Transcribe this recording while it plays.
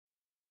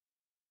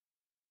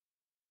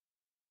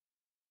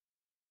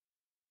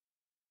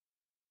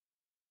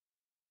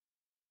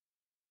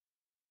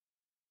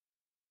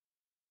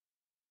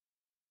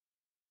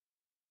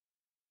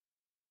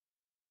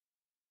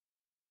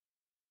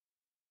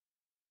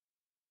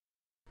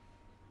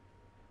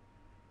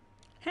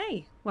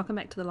Hey, welcome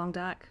back to The Long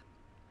Dark.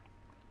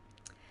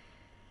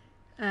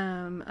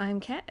 I'm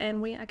Kat,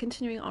 and we are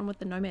continuing on with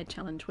the Nomad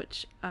challenge,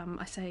 which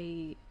I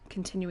say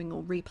continuing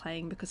or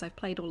replaying because I've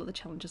played all of the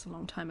challenges a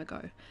long time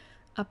ago.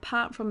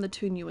 Apart from the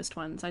two newest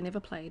ones, I never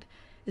played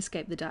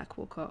Escape the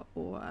Darkwalker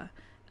or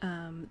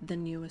the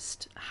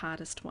newest,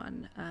 hardest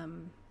one,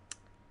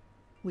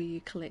 where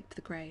you collect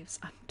the graves.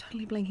 I'm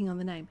totally blanking on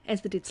the name,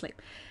 As the Dead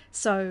Sleep.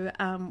 So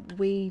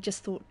we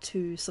just thought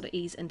to sort of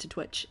ease into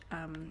Twitch,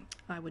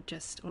 I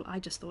just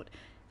thought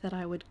that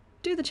I would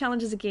do the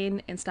challenges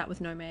again and start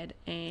with Nomad,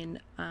 and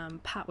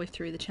partway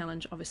through the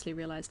challenge obviously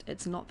realised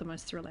it's not the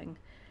most thrilling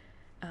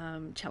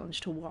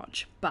challenge to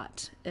watch,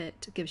 but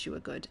it gives you a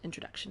good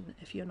introduction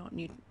if you're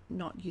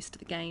not used to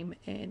the game,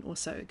 and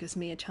also it gives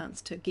me a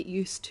chance to get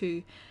used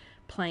to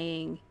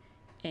playing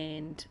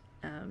and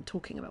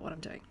talking about what I'm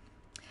doing.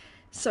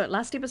 So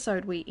last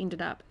episode we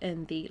ended up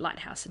in the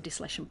lighthouse in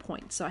Desolation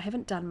Point. So I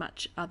haven't done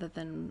much other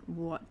than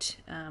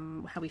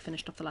how we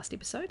finished off the last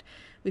episode.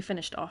 We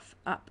finished off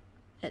up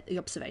at the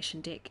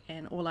observation deck,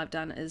 and all I've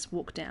done is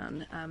walk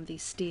down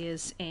these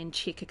stairs and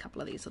check a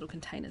couple of these little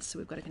containers. So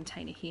we've got a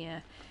container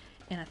here,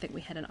 and I think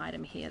we had an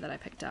item here that I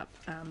picked up.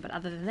 But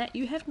other than that,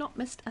 you have not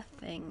missed a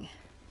thing.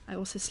 I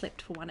also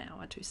slept for 1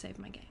 hour to save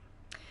my game.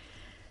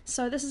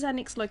 So this is our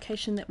next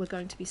location that we're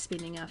going to be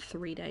spending our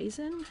 3 days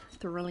in,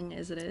 thrilling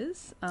as it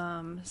is.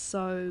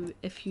 So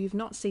if you've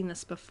not seen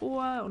this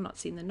before or not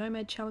seen the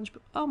Nomad challenge,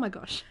 oh my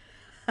gosh.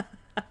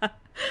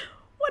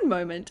 One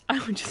moment, I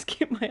will just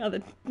get my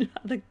other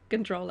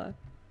controller.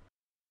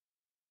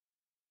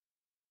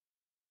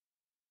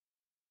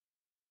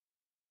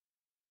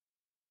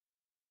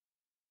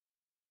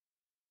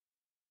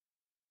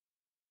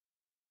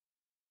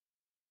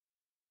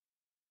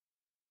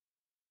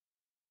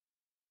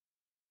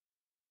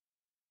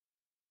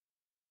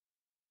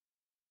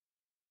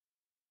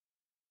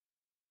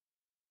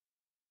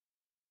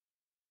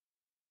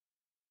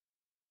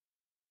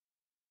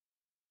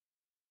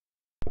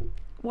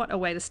 What a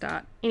way to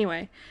start.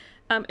 Anyway,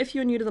 if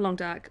you're new to the Long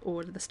Dark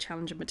or to this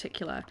challenge in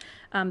particular,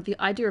 the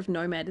idea of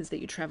Nomad is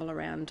that you travel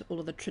around all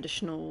of the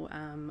traditional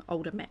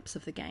older maps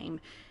of the game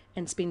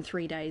and spend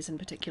 3 days in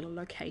particular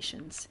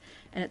locations.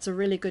 And it's a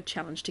really good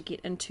challenge to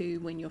get into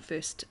when you're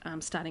first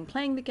starting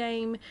playing the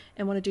game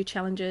and want to do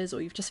challenges,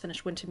 or you've just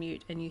finished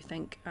Wintermute and you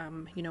think,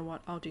 you know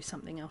what, I'll do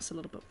something else a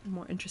little bit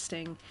more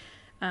interesting.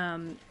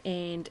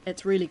 And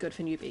it's really good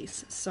for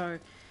newbies. So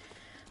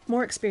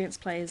more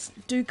experienced players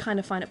do kind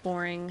of find it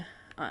boring.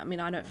 I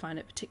mean, I don't find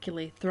it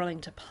particularly thrilling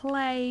to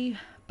play,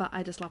 but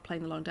I just love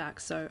playing the Long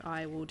Dark, so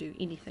I will do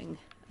anything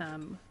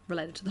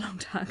related to the Long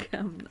Dark.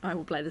 I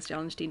will play this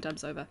challenge 10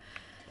 times over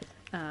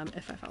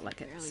if I felt like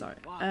it. So,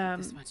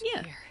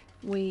 yeah,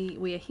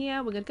 we are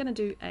here. We're going to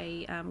do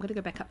I'm going to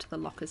go back up to the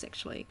lockers,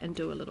 actually, and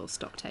do a little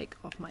stock take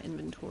off my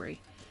inventory,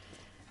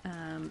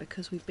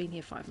 because we've been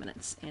here 5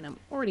 minutes, and I'm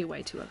already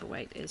way too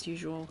overweight, as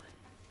usual,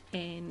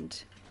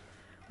 and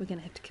we're going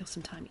to have to kill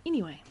some time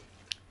anyway.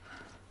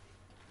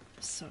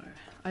 So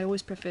I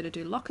always prefer to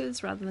do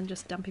lockers rather than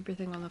just dump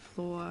everything on the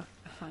floor.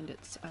 I find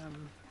it's,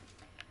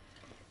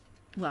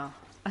 well,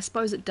 I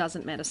suppose it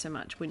doesn't matter so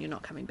much when you're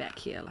not coming back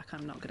here. Like,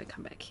 I'm not going to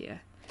come back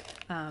here.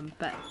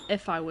 But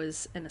if I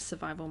was in a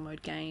survival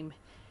mode game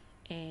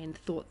and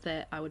thought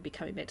that I would be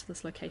coming back to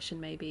this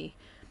location maybe,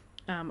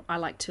 I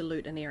like to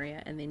loot an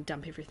area and then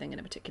dump everything in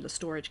a particular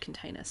storage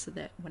container so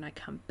that when I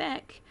come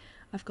back,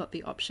 I've got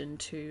the option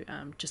to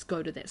just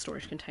go to that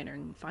storage container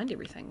and find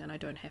everything, and I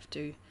don't have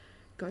to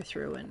go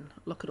through and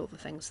look at all the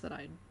things that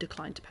I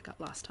declined to pick up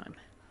last time.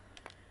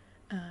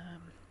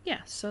 Yeah,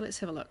 so let's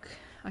have a look.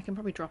 I can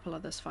probably drop a lot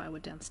of this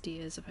firewood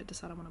downstairs if I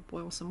decide I want to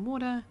boil some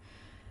water.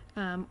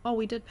 Oh,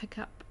 we did pick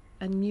up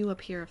a newer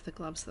pair of the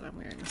gloves that I'm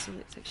wearing, so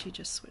let's actually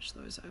just switch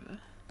those over.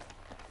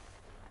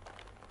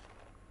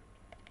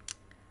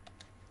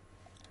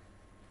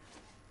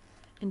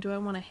 And do I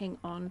want to hang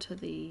on to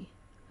the...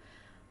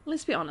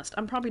 Let's be honest,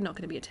 I'm probably not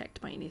going to be attacked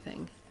by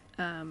anything.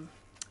 I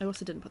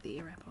also didn't put the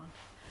ear wrap on.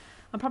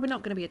 I'm probably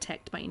not going to be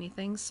attacked by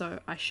anything, so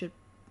I should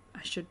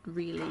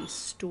really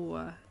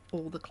store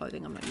all the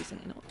clothing I'm not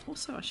using. And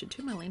also, I should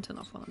turn my lantern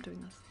off while I'm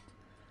doing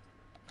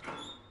this.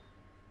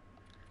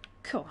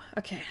 Cool.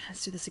 Okay,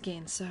 let's do this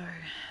again. So,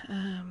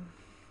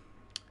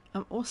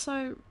 I'm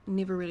also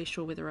never really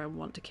sure whether I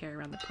want to carry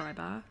around the pry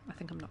bar. I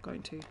think I'm not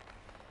going to.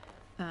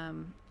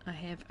 I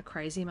have a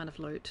crazy amount of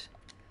loot.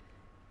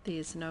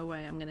 There's no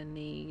way I'm going to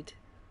need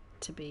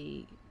to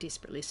be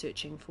desperately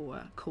searching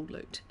for cool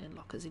loot in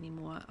lockers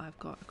anymore. I've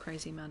got a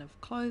crazy amount of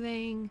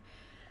clothing.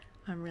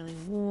 I'm really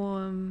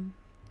warm,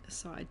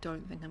 so I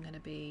don't think I'm going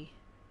to be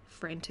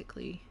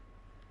frantically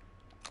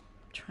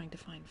trying to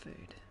find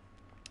food.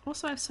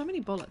 Also, I have so many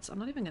bullets. I'm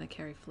not even going to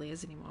carry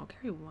flares anymore. I'll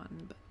carry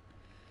one, but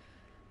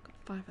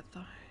I've got 5 of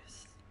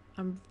those.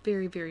 I'm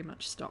very, very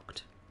much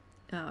stocked.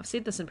 I've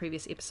said this in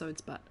previous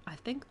episodes, but I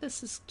think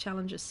this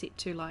challenge is set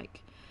to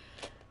like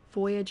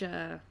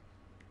Voyager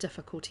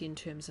difficulty in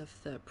terms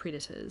of the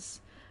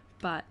predators,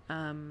 but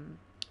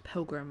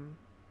Pilgrim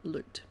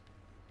loot,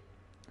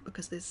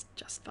 because there's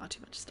just far too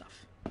much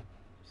stuff. I'm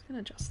just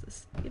going to adjust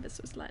this ever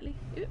so slightly.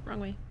 Ooh, wrong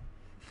way.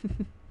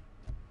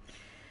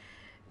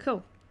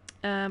 Cool.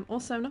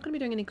 Also, I'm not going to be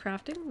doing any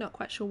crafting. Not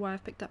quite sure why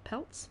I've picked up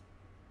pelts.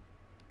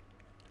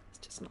 It's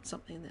just not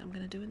something that I'm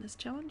going to do in this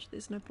challenge.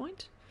 There's no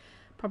point.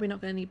 Probably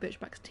not going to need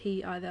birchbark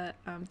tea either,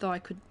 though I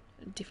could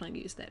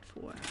definitely use that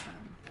for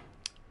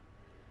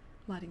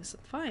lighting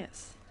some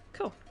fires.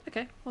 Cool.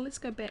 Okay, well let's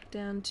go back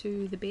down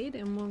to the bed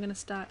and we're going to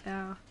start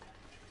our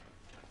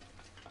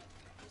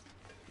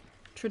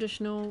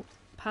traditional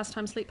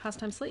pastime sleep,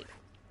 pastime sleep.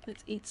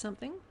 Let's eat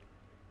something.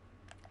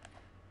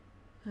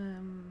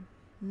 I'm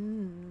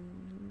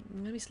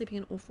going to be sleeping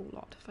an awful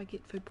lot. If I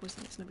get food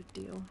poisoning, it's no big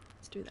deal.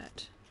 Let's do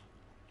that.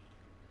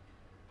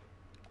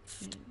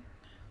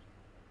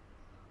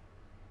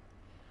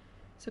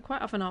 So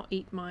quite often I'll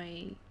eat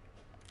my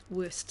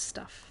worst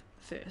stuff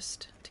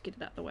first to get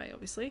it out of the way,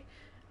 obviously.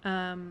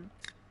 And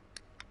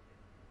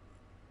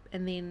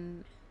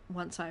then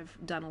once I've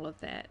done all of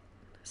that,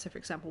 so for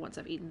example, once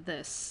I've eaten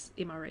this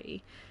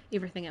MRE,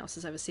 everything else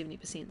is over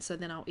 70%. So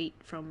then I'll eat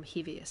from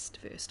heaviest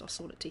first. I'll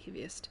sort it to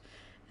heaviest.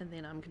 And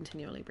then I'm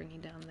continually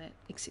bringing down that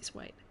excess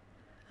weight.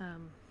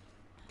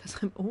 Because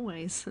I'm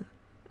always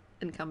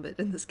encumbered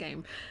in this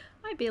game.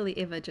 I barely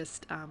ever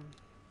just,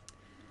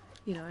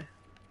 you know,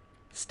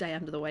 stay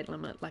under the weight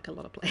limit like a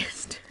lot of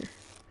players do.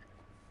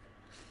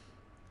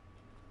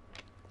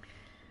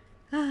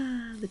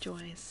 Ah, the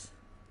joys.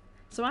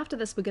 So after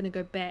this we're going to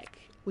go back.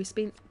 We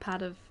spent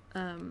part of,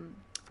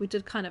 we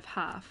did kind of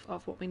half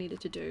of what we needed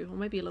to do, or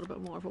maybe a little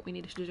bit more of what we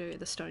needed to do at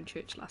the Stone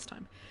Church last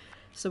time.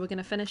 So we're going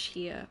to finish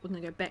here, we're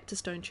going to go back to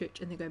Stone Church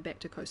and then go back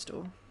to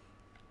Coastal.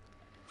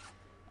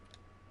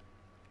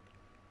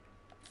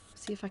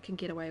 See if I can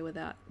get away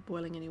without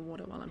boiling any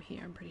water while I'm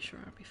here. I'm pretty sure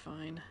I'll be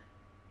fine.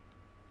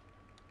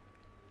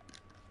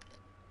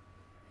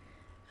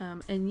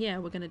 And yeah,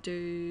 we're going to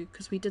do,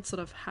 because we did sort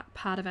of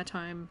part of our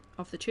time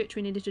of the church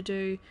we needed to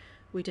do.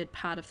 We did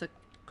part of the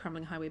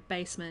Crumbling Highway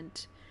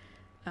basement.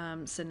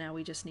 So now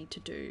we just need to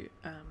do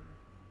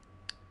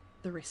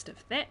the rest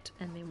of that,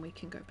 and then we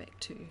can go back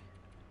to,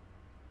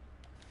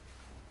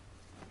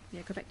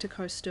 yeah, go back to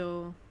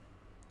Coastal.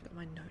 Got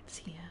my notes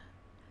here.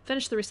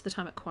 Finish the rest of the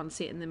time at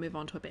Quonset and then move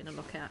on to Abandoned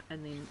Lookout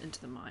and then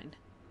into the mine.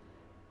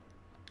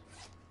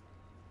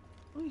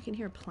 Oh, you can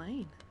hear a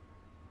plane.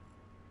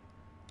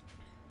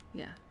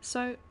 Yeah,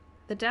 so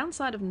the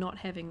downside of not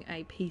having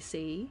a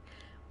PC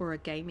or a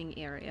gaming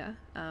area,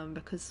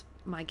 because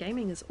my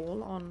gaming is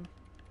all on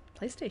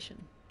PlayStation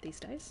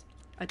these days.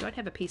 I don't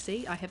have a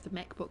PC. I have the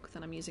MacBook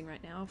that I'm using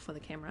right now for the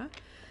camera.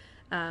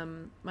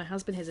 My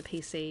husband has a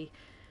PC.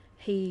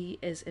 He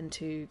is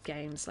into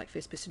games, like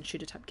first-person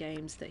shooter type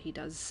games that he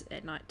does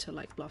at night to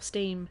like blow off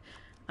steam.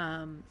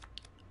 I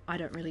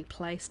don't really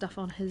play stuff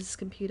on his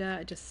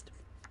computer.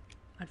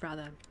 I'd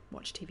rather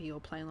watch TV or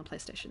play on the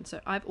PlayStation.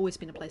 So I've always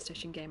been a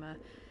PlayStation gamer.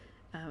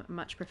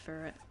 Much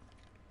prefer it.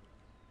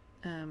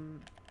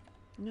 I'm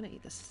gonna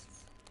eat this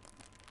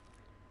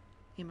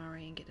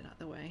MRE and get it out of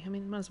the way. I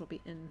mean, it might as well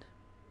be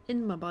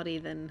in my body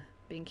than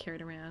being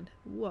carried around.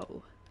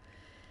 Whoa.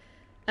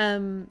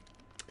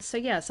 So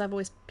yeah, so I've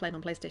always played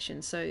on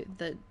PlayStation. So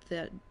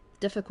the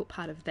difficult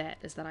part of that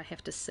is that I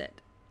have to sit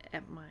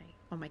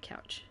on my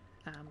couch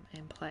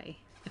and play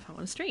if I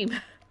want to stream.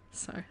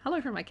 So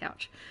hello from my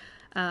couch.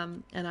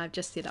 And I've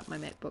just set up my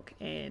MacBook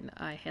and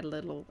I had a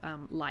little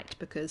light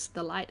because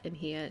the light in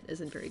here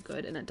isn't very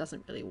good and it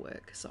doesn't really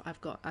work. So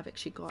I've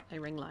actually got a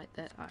ring light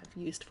that I've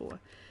used for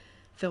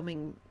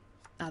filming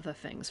other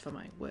things for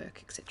my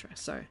work, etc.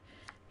 So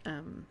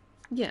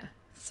yeah,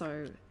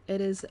 so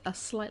it is a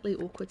slightly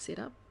awkward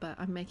setup, but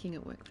I'm making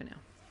it work for now.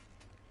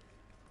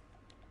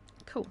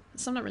 Cool.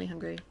 So I'm not really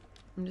hungry.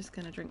 I'm just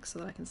going to drink so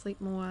that I can sleep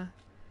more.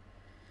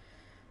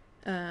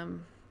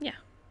 Yeah.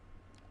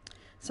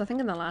 So I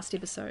think in the last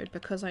episode,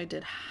 because I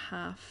did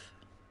half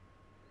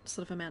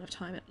sort of amount of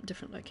time at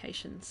different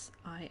locations,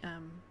 I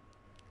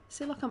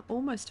see, look, I'm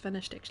almost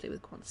finished actually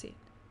with Quonset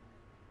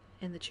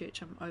and the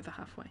church. I'm over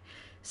halfway.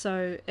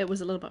 So it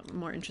was a little bit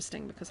more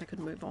interesting because I could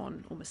move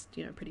on almost,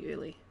 you know, pretty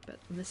early. But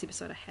in this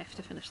episode I have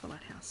to finish the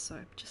lighthouse, so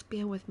just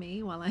bear with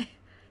me while I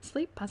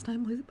sleep.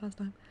 Pastime, lose it,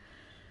 pastime.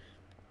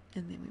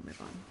 And then we move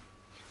on.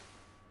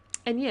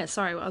 And yeah,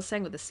 sorry, what I was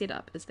saying with the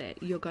setup is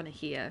that you're going to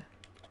hear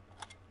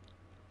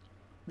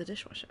the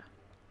dishwasher.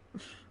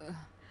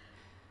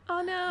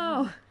 Oh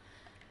no!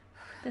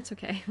 That's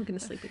okay, I'm going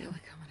to sleep anyway. I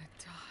feel like I'm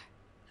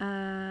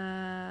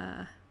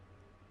gonna die.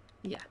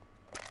 Yeah.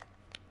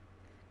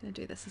 I'm going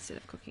to do this instead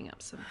of cooking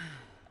up some.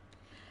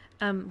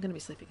 I'm going to be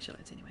sleeping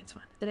shitloads anyway, it's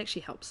fine. That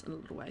actually helps in a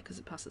little way because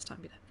it passes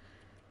time better.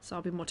 So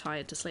I'll be more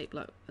tired to sleep,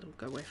 look, it'll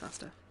go way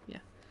faster. Yeah.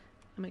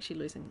 I'm actually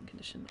losing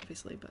condition,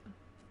 obviously, but...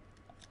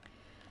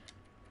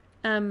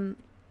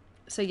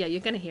 So yeah, you're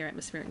going to hear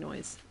atmospheric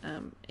noise,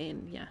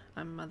 and yeah,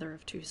 I'm a mother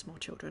of 2 small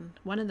children.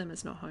 One of them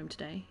is not home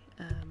today.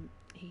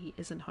 He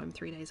isn't home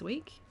 3 days a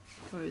week,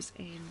 goes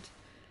and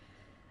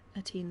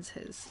attends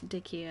his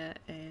daycare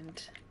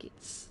and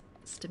gets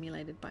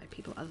stimulated by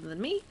people other than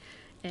me,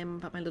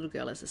 but my little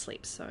girl is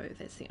asleep, so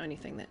that's the only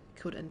thing that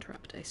could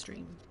interrupt a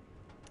stream.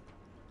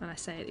 And I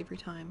say it every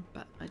time,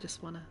 but I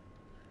just want to,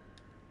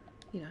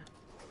 you know,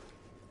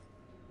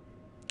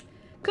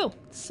 Cool.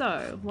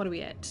 So, what are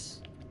we at?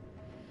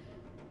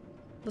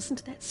 Listen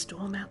to that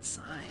storm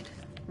outside.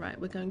 Right,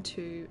 we're going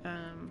to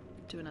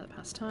do another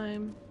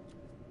pastime.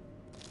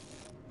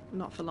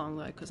 Not for long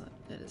though, because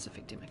it is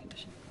affecting my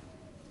condition.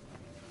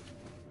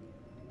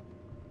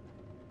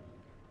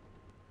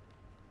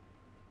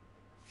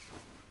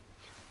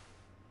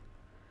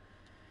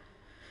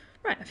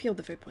 Right, I've healed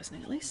the food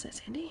poisoning at least, that's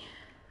handy.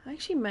 I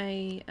actually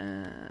may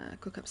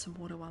cook up some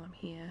water while I'm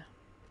here.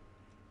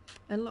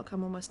 And look,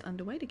 I'm almost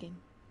underweight again.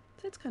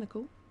 So that's kind of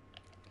cool.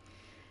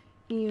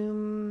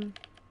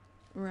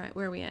 Right,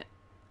 where are we at?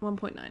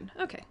 1.9.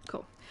 Okay,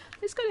 cool.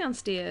 Let's go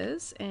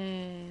downstairs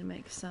and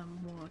make some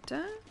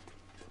water.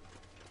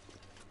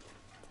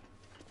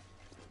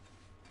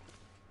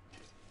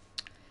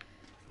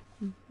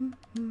 I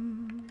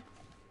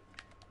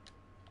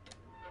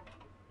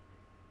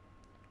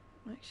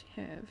actually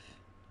have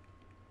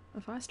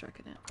a fire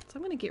striker now. So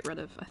I'm going to get rid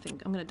of, I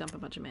think, I'm going to dump a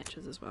bunch of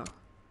matches as well.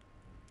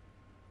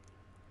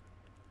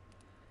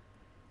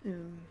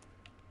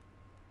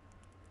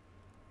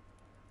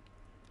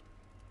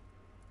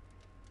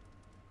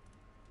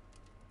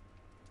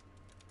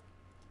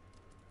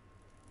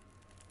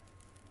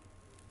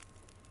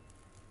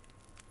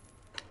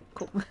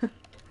 Cool.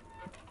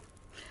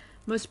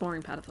 Most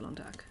boring part of the long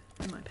dark,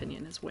 in my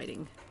opinion, is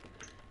waiting.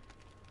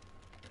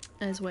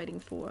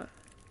 For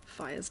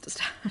fires to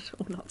start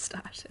or not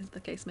start, as the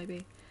case may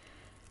be.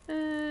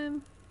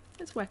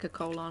 Let's whack a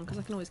coal on because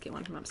I can always get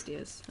one from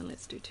upstairs, and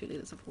let's do 2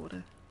 litres of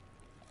water.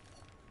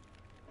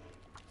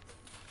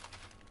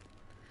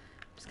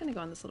 I'm just going to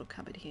go in this little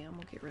cupboard here, and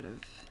we'll get rid of.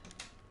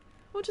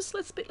 Or just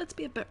let's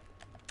be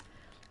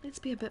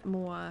a bit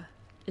more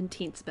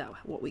intense about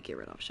what we get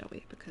rid of, shall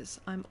we? Because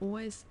I'm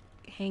always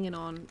hanging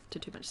on to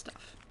too much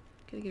stuff.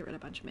 Gonna get rid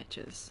of a bunch of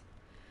matches.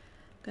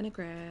 I'm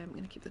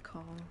gonna keep the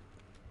coal.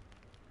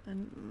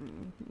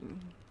 And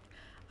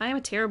I am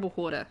a terrible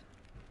hoarder.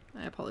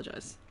 I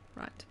apologise.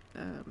 Right.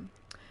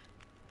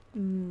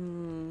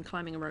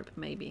 Climbing a rope,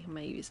 maybe. I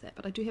may use that,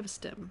 but I do have a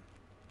stem.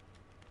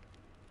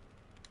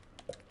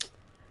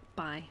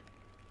 Bye.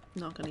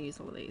 Not gonna use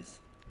all of these.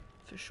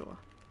 For sure.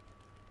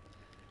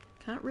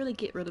 Can't really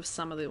get rid of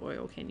some of the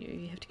oil, can you?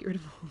 You have to get rid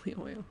of all the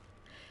oil.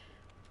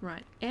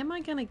 Right. Am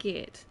I gonna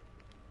get...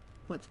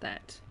 What's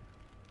that?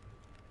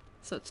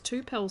 So it's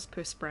 2 pills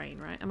per sprain,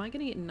 right? Am I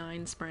going to get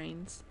 9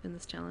 sprains in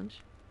this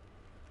challenge?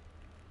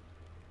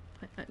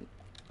 I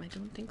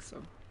don't think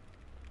so.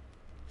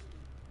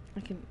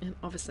 I can, and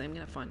obviously I'm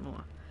going to find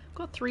more. I've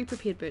got 3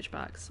 prepared birch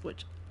barks,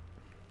 which...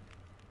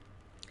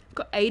 I've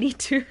got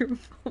 82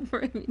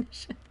 revolver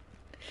ammunition.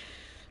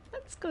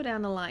 Let's go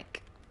down to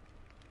like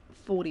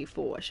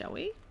 44, shall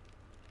we?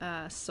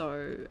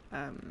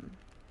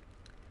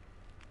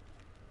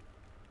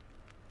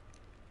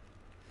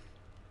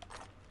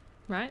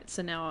 Right,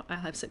 so now I'll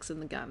have 6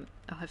 in the gun.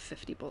 I'll have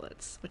 50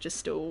 bullets, which is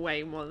still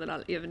way more than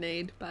I'll ever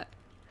need, but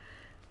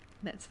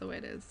that's the way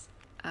it is.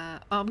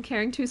 I'm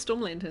carrying 2 storm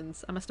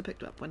lanterns. I must have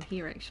picked up one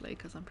here actually,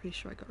 because I'm pretty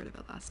sure I got rid of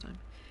it last time.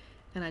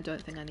 And I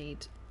don't think I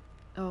need...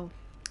 Oh,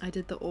 I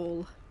did the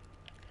all.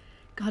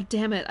 God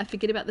damn it, I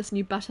forget about this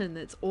new button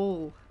that's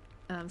all.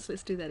 So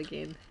let's do that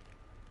again.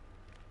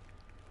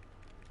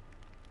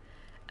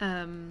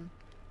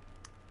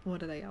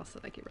 What are they else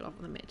that I get rid of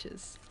on the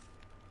matches?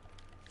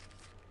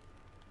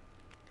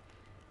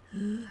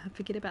 I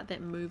forget about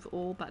that move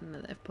all button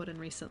that they've put in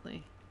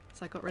recently.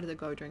 So I got rid of the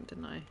go drink,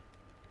 didn't I?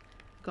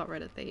 Got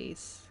rid of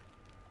these.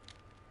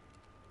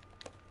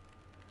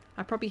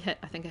 I probably hit,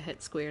 I think I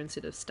hit square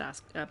instead of star,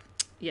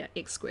 yeah,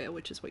 X square,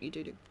 which is what you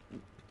do to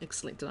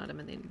select an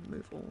item and then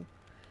move all.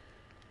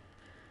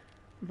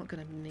 I'm not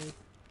going to need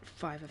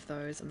 5 of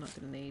those. I'm not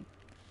going to need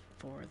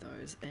 4 of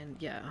those. And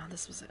yeah,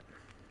 this was it.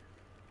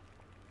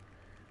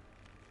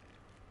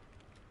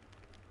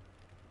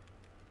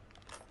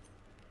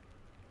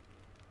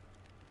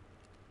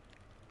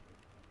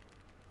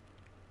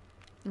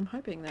 I'm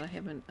hoping that I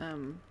haven't,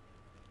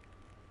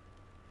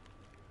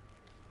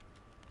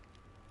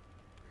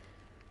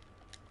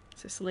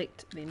 so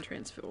select, then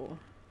transfer all.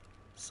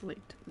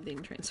 Select,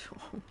 then transfer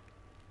all.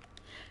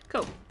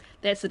 Cool.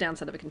 That's the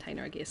downside of a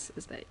container, I guess,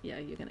 is that, yeah,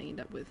 you're going to end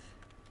up with,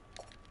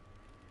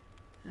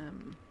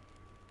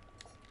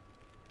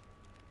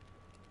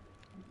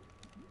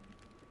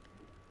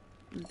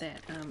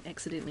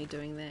 accidentally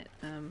doing that,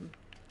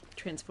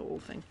 transfer all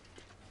thing.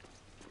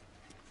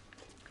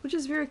 Which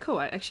is very cool.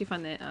 I actually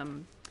find that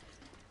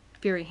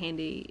very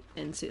handy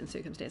in certain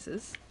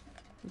circumstances.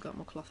 We've got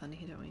more cloth under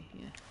here, don't we?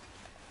 Yeah.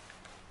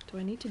 Do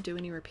I need to do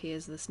any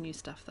repairs to this new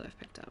stuff that I've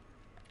picked up?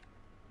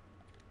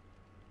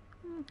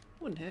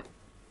 Wouldn't hurt.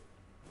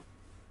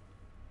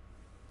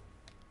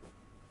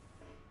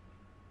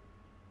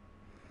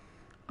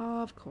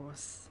 Oh, of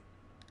course.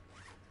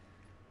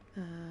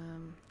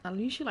 I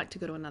usually like to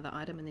go to another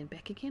item and then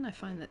back again. I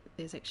find that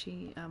there's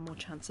actually more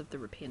chance of the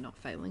repair not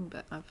failing,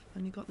 but I've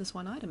only got this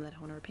one item that I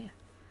want to repair.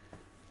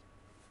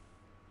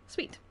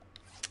 Sweet.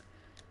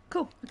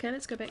 Cool. Okay,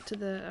 let's go back to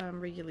the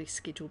regularly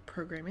scheduled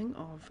programming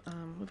of...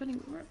 we've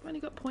only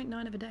got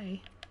 0.9 of a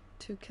day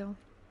to kill.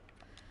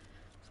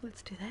 So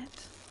let's do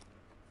that.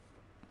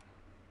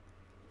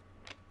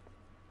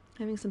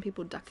 Having some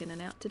people duck in and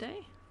out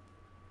today.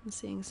 I'm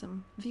seeing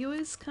some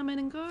viewers come in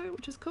and go,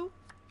 which is cool.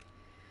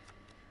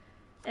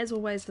 As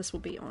always, this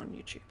will be on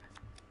YouTube.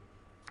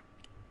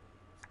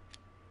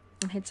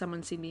 I had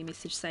someone send me a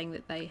message saying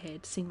that they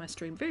had seen my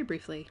stream very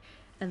briefly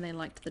and they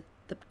liked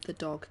the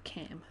dog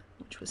cam,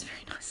 which was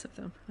very nice of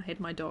them. I had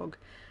my dog,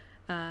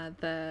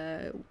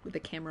 the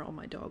camera on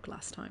my dog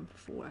last time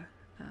for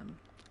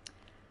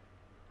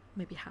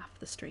maybe half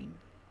the stream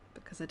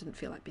because I didn't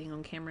feel like being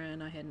on camera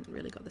and I hadn't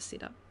really got the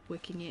setup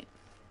working yet.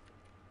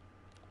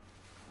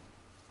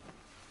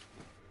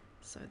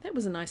 So that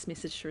was a nice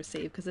message to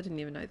receive because I didn't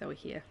even know they were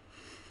here.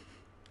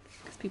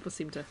 Because people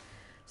seem to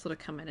sort of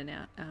come in and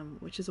out,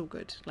 which is all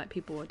good. Like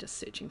people are just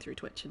searching through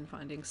Twitch and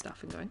finding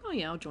stuff and going, oh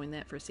yeah, I'll join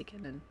that for a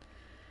second, and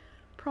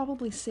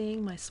probably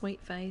seeing my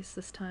sweet face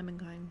this time and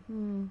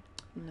going,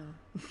 no.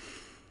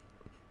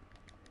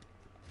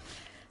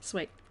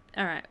 Sweet.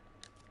 Alright.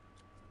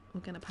 We're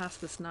going to pass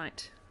this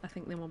night. I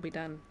think then we'll be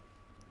done.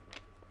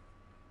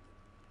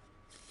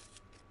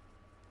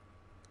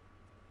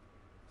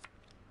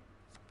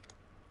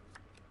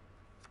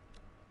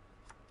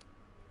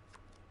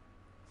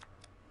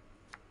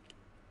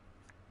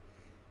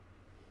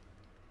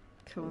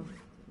 Cool.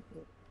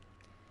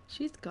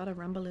 She's got a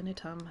rumble in her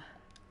tum.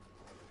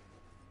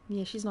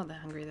 Yeah, she's not that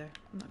hungry though.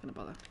 I'm not going to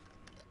bother.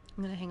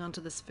 I'm going to hang on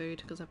to this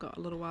food because I've got a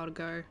little while to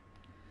go.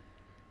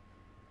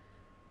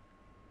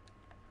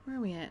 Where are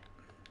we at?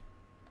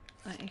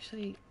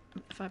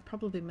 I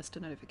probably missed a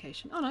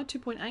notification. Oh no,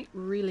 2.8,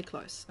 really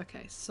close.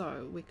 Okay,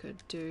 so we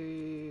could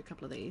do a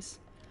couple of these.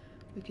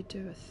 We could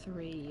do a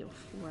 3 or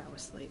 4 hour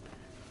sleep.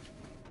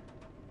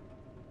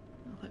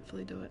 I'll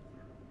hopefully do it.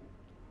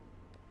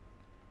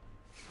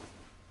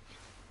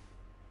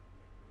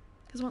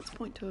 Because what's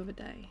 0.2 of a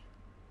day?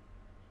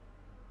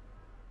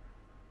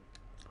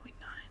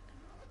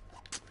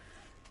 0.9.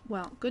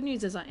 Well, good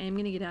news is I am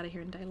going to get out of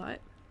here in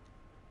daylight.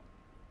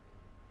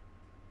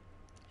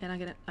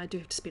 And I do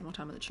have to spend more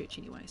time at the church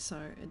anyway, so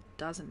it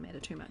doesn't matter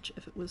too much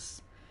if it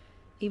was,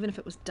 even if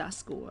it was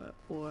dusk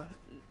or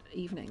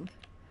evening.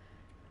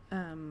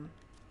 There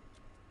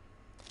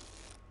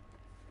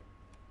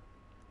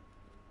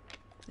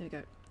we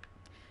go.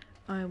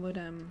 I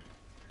would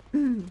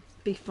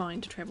be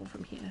fine to travel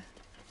from here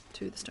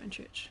to the stone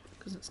church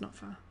because it's not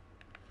far.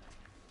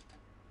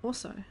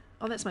 Also,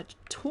 oh, that's my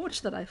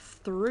torch that I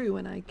threw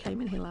when I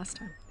came in here last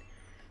time.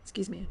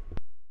 Excuse me.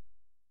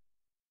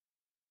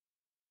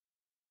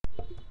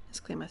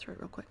 Just clear my throat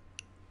real quick.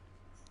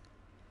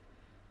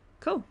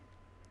 Cool.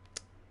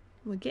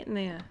 We're getting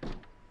there.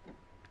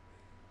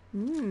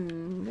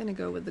 I'm gonna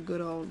go with the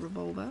good old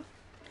revolver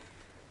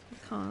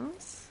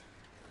because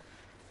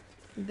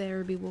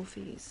there be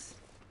wolfies.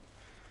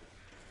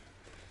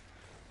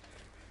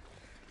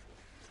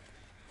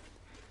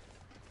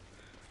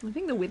 I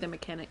think the weather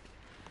mechanic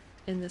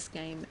in this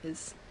game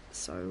is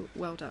so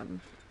well done.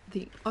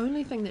 The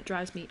only thing that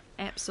drives me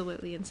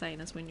absolutely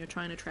insane is when you're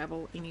trying to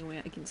travel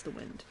anywhere against the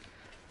wind.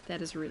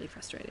 That is really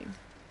frustrating.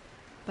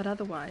 But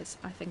otherwise,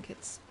 I think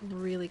it's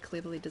really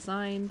cleverly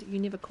designed. You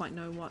never quite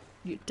know what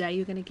day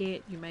you're going to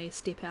get. You may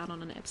step out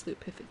on an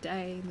absolute perfect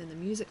day, and then the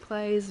music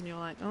plays, and you're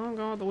like, oh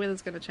god, the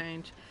weather's going to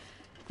change.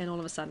 And all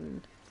of a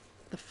sudden,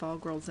 the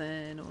fog rolls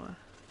in, or,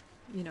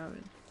 you know,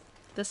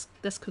 this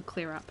could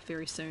clear up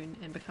very soon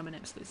and become an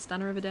absolute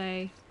stunner of a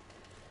day.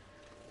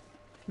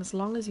 And as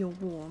long as you're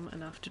warm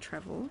enough to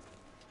travel,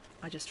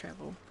 I just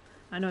travel.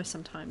 I know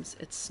sometimes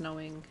it's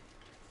snowing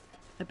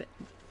a bit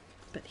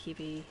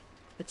heavy.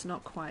 It's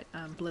not quite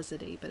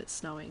blizzardy, but it's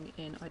snowing,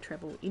 and I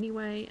travel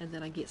anyway, and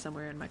then I get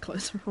somewhere and my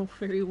clothes are all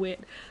very wet.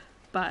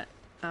 But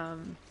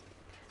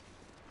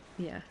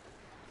yeah,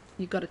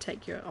 you've got to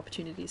take your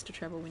opportunities to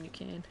travel when you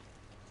can.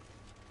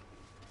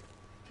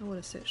 I would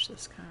have searched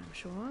this car, I'm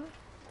sure.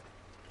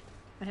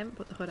 I haven't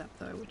put the hood up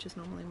though, which is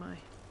normally my...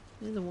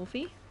 There's a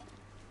wolfie.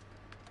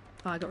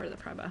 Oh, I got rid of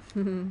the pry bar.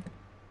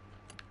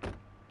 I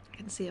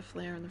can see a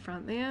flare in the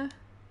front there.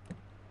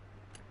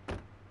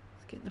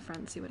 Let's get in the front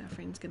and see what our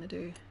friend's gonna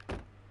do.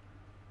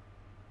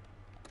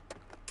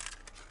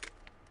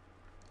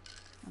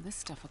 Well, this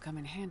stuff will come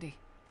in handy.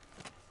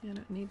 Yeah, I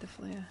don't need the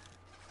flare.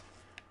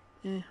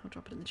 Yeah, I'll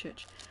drop it in the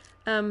church.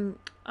 I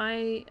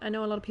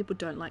know a lot of people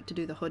don't like to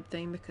do the hood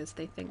thing because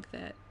they think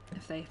that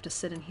if they have to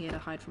sit in here to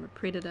hide from a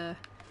predator,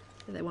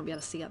 that they won't be able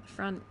to see out the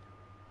front.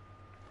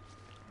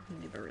 I've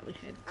never really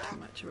had too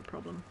much of a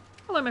problem.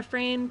 Hello, my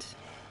friend.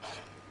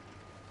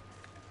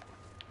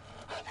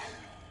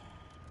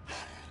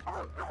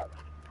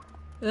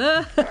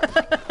 It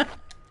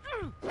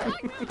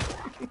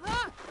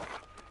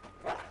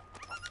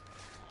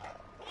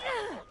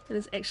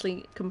is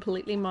actually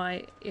completely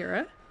my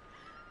error.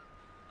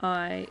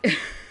 I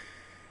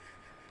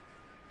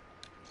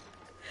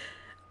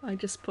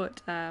just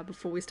put,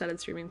 before we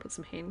started streaming, put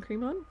some hand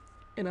cream on,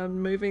 and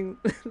I'm moving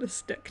the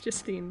stick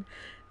just then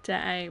to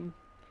aim,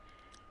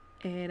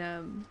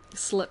 and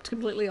slipped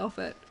completely off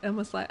it, and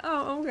was like,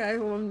 oh, okay,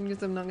 well, I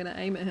guess I'm not going to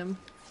aim at him.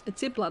 It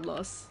said blood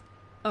loss.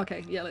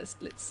 Okay, yeah, let's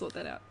sort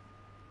that out.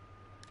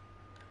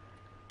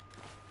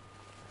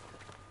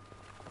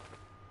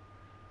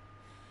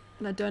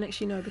 And I don't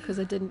actually know, because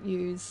I didn't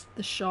use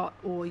the shot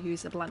or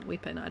use a blunt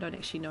weapon, I don't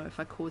actually know if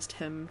I caused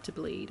him to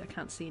bleed. I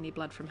can't see any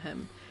blood from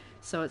him.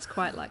 So it's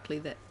quite likely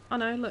that... Oh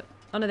no, look.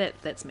 Oh no,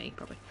 that's me,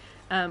 probably.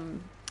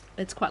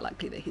 It's quite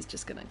likely that he's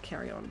just going to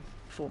carry on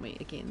for me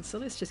again. So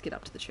let's just get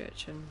up to the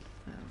church. And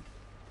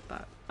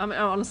but I mean,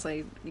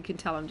 honestly, you can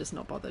tell I'm just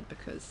not bothered,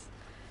 because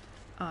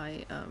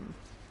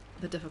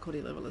the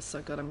difficulty level is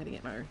so good. I'm going to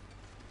get my...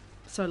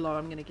 so low,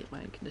 I'm going to get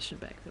my condition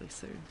back really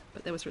soon.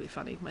 But that was really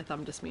funny. My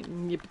thumb just went...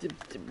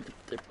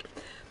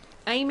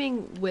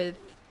 Aiming with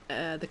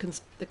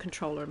the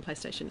controller in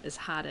PlayStation is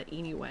harder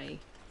anyway,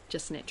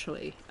 just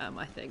naturally,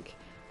 I think,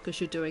 because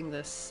you're doing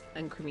this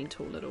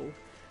incremental little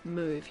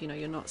move. You know,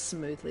 you're not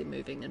smoothly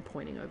moving and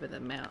pointing over the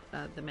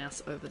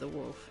mouse over the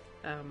wolf.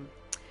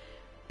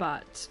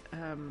 But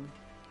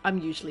I'm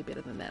usually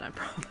better than that, I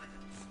promise.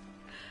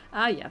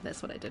 Yeah,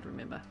 that's what I did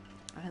remember.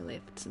 I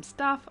left some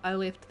stuff. I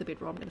left the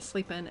bedroll I'm going to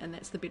sleep in, and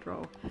that's the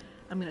bedroll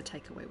I'm going to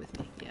take away with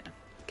me. Yeah.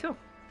 Cool.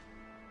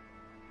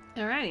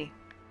 Alrighty.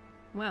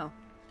 Well,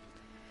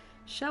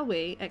 shall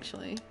we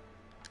actually...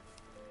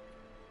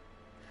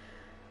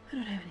 I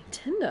don't have any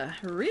tinder,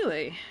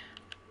 really.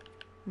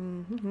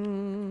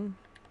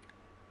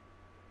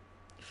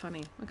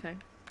 Funny. Okay,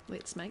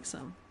 let's make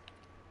some.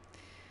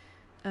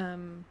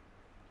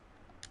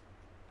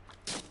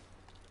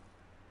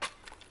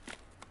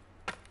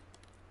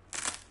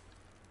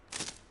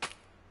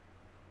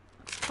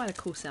 Quite a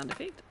cool sound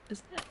effect.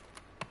 Is that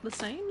the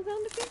same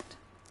sound effect?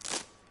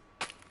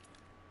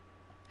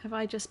 Have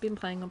I just been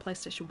playing on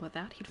PlayStation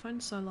without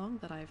headphones so long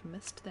that I've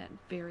missed that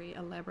very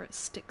elaborate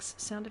sticks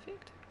sound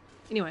effect?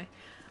 Anyway,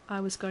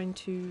 I'm just going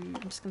to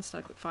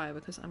start a quick fire,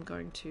 because I'm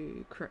going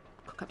to cook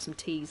up some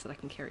teas that I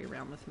can carry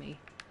around with me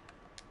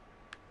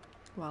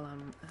while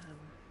I'm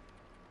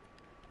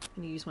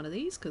going to use one of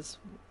these, because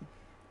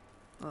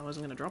otherwise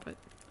I'm going to drop it.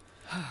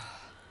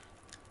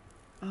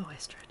 Oh,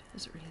 Astrid,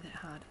 is it really that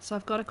hard? So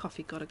I've got a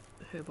coffee, got a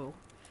herbal.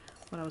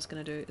 What I was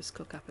going to do is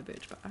cook up a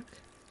birch bark.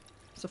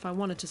 So if I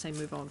wanted to say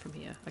move on from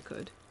here, I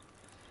could.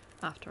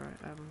 After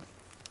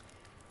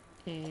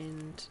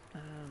and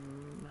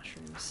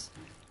mushrooms.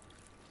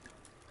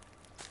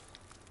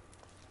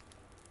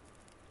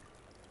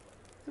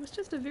 There was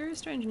just a very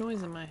strange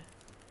noise in my... I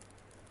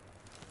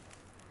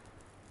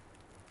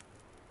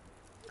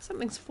think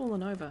something's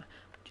fallen over.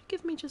 Would you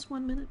give me just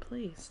 1 minute,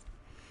 please?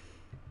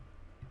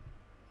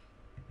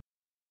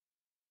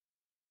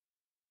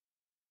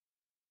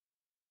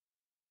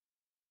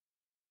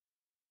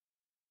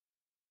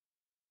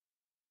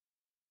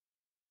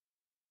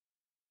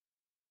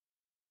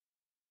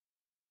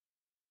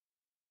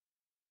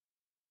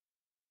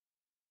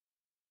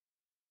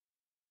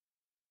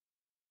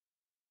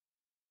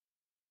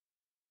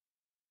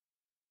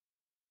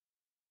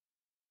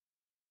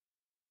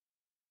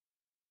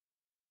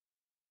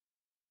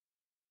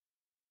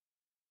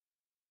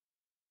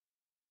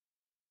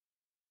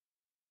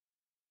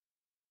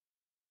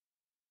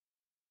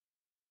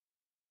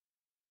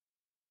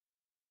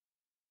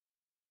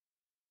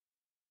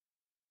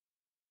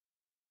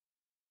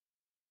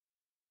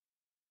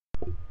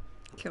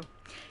 Cool.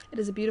 It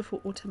is a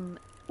beautiful autumn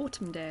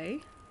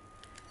day.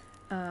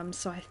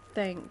 So I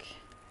think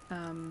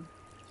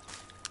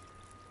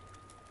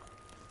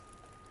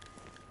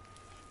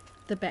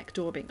the back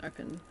door being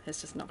open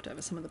has just knocked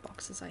over some of the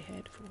boxes I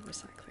had for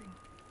recycling.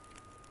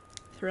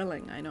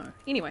 Thrilling, I know.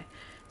 Anyway,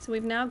 so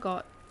we've now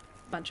got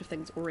a bunch of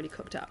things already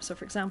cooked up. So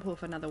for example,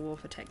 if another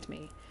wolf attacked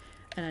me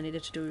and I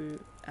needed to do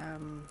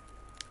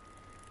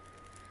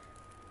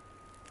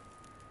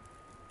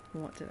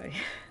what did I...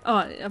 Oh,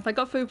 if I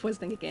got food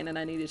poisoning again and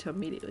I needed to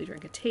immediately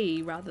drink a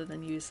tea rather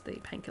than use the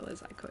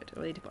painkillers, I could,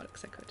 or the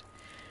antibiotics, I could.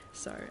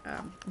 So,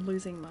 I'm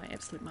losing my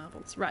absolute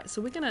marbles. Right,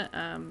 so we're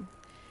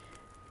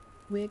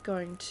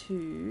going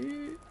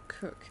to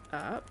cook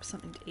up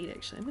something to eat,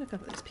 actually. I'm going to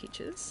cook up those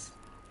peaches.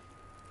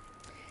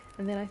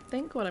 And then I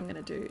think what I'm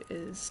going to do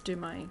is do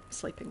my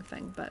sleeping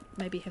thing, but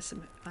maybe have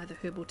some either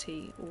herbal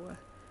tea or...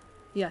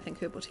 Yeah, I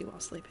think herbal tea while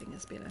sleeping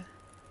is better.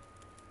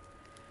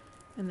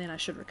 And then I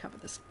should recover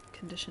this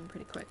condition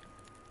pretty quick.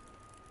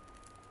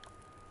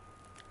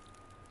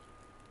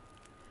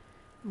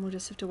 And we'll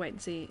just have to wait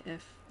and see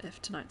if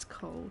tonight's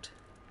cold.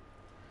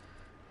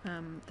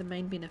 The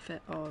main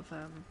benefit of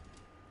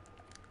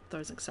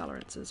those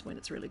accelerants is when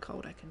it's really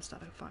cold I can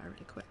start a fire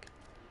really quick.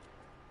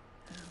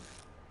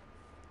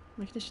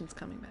 My condition's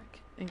coming back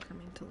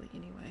incrementally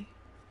anyway,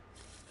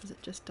 because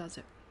it just does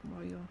it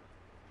while you're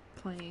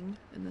playing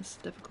in this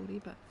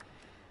difficulty, but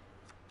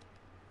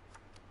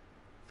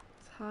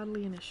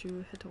hardly an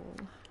issue at all.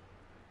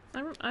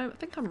 I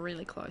think I'm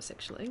really close,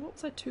 actually. What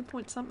was I, 2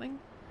 point something?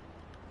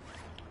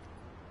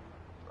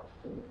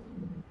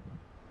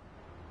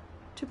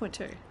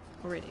 2.2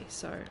 already,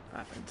 so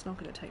it's not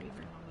going to take me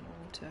very long at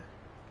all to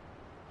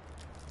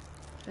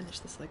finish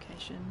this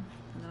location,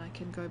 and then I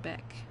can go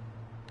back.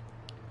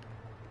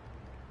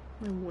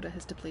 My water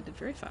has depleted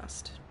very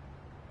fast.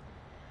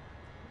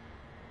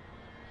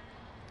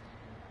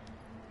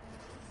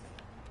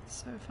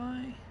 So if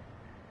I...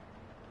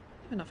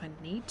 I don't know if I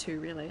need to,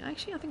 really.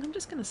 Actually, I think I'm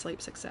just going to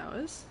sleep 6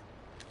 hours.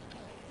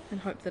 and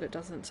hope that it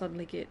doesn't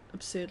suddenly get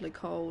absurdly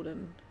cold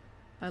and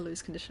I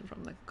lose condition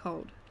from the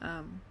cold.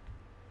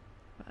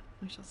 But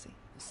we shall see.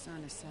 The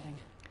sun is setting.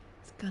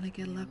 It's gonna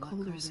get a lot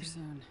colder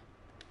soon.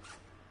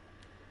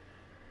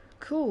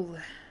 Cool.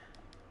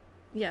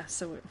 Yeah,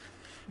 so we're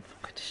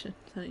condition.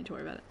 Don't need to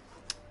worry about it.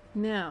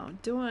 Now,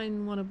 do I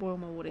want to boil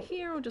my water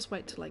here or just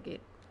wait till I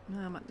get...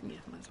 might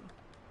as well.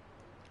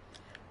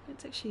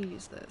 Let's actually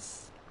use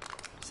this.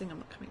 Seeing I'm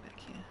not coming back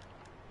here.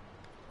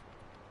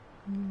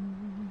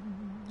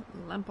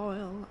 Lamp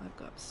oil. I've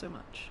got so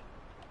much.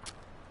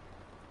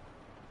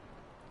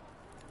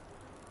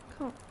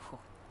 Cool.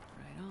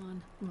 Right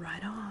on.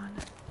 Right on.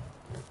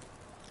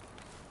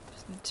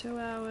 Just need 2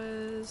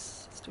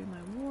 hours. Let's do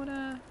my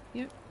water.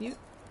 Yep. I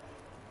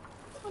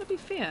want to be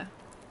fair.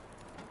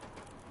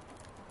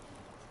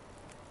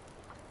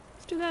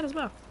 Let's do that as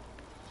well.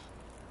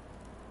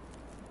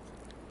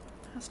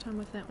 How's time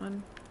with that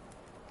one?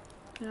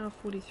 An hour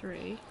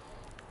 43.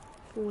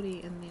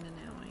 40 and then an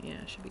hour.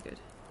 Yeah, should be good.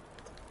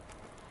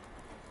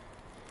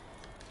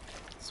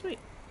 Sweet.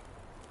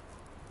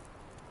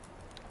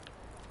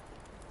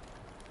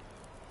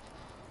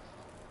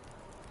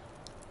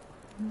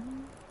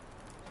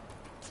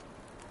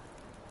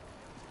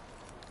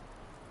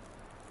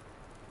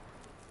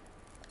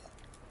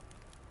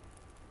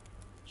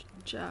 Should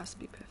just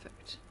be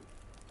perfect.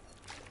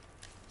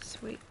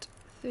 Sweet.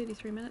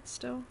 33 minutes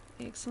still.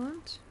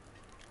 Excellent.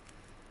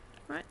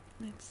 Right,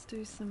 let's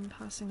do some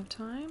passing of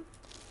time.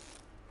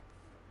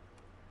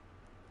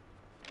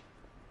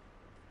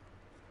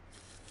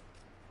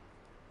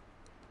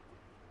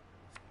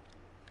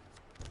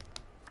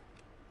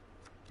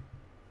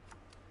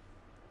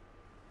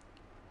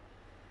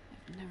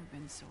 I've never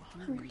been so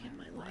hungry in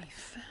my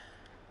life.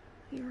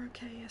 You're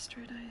okay,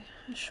 Astrid,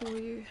 I assure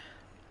you.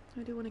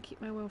 I do want to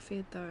keep my well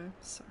fed though,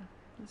 so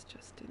let's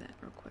just do that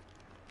real quick.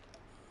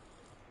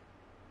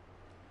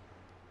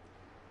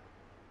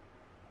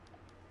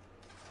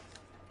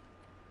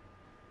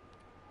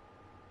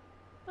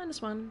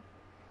 -1,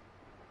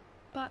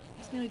 but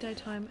it's nearly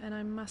daytime and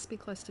I must be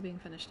close to being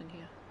finished in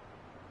here.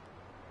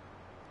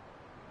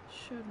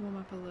 Should warm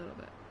up a little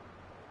bit.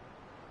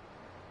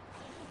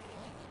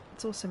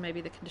 It's also maybe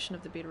the condition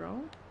of the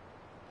bedroll.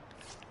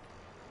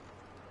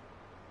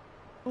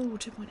 Oh,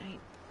 2.8.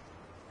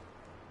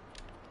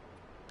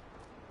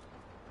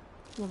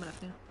 Warm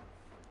enough now.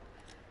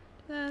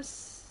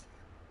 This.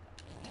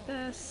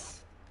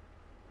 This.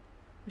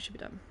 We should be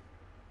done.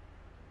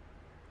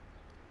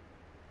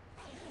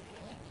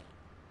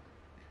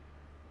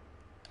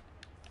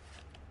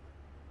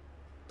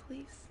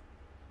 Please.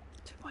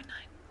 2.9.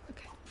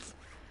 Okay.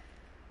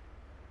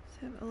 Let's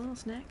have a little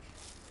snack.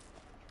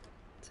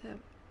 Let's have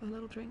a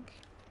little drink.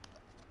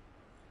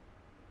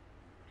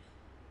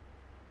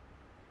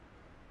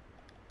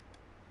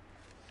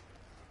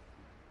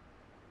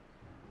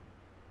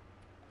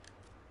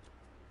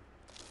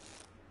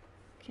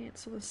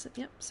 Cancel this.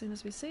 Yep, as soon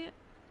as we see it.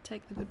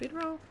 Take the good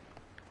bedroll.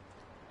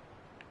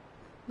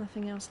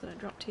 Nothing else that I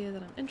dropped here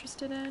that I'm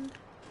interested in.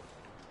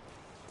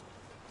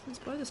 Let's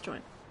blow this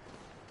joint.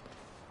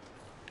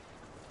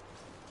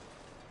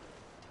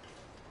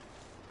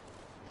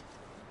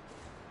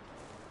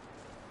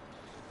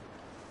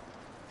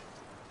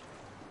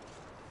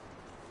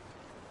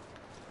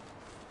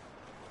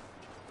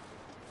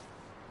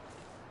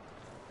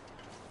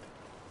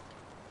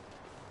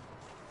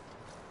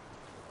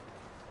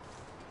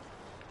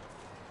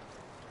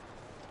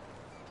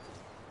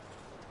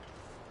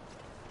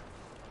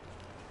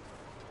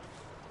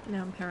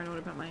 Now I'm paranoid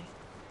about my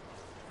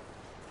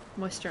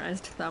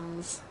moisturised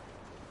thumbs.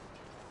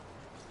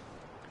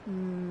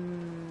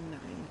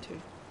 Not really need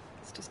to.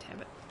 It's just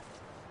habit.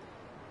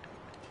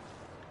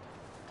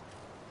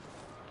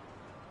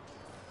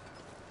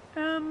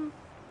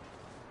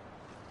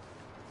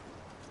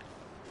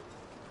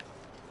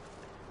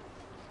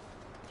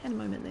 Had a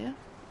moment there.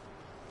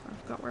 I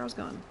forgot where I was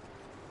going.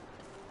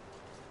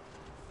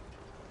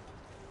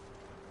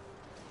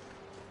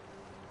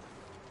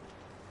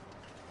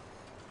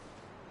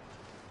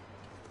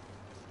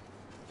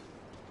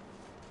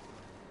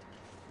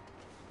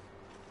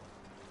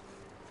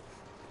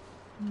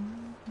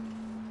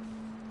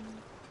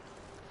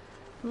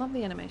 I love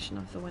the animation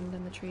of the wind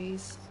and the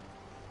trees.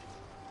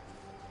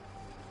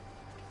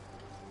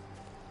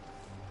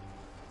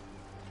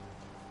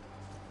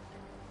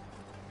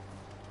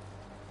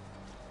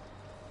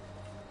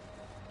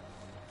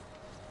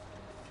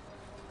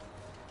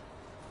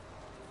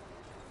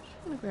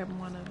 I'm going to grab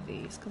one of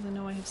these because I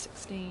know I have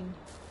 16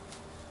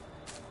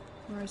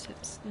 rose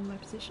hips in my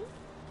possession.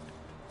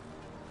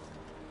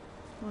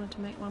 Wanted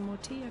to make one more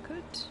tea, I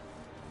could.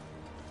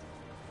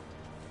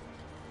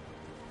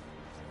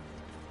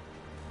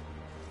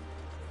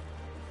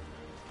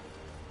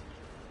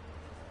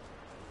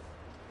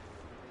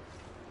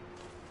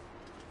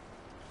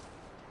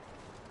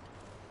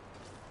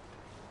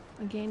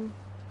 Again,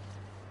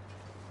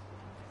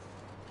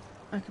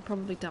 I could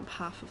probably dump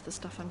half of the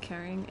stuff I'm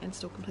carrying and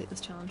still complete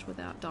this challenge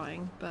without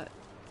dying, but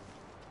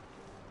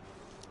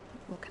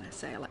what can I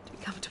say? I like to be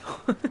comfortable.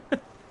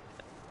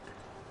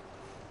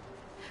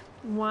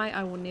 why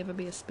I will never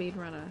be a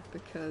speedrunner,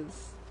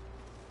 because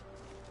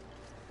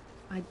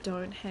I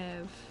don't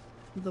have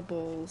the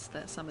balls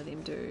that some of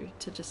them do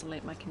to just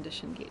let my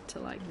condition get to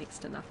like next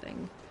to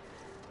nothing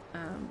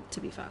to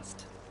be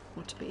fast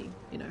or to be,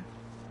 you know.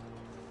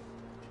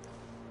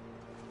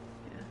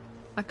 Yeah.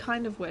 I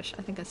kind of wish,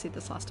 I think I said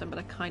this last time, but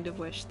I kind of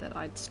wish that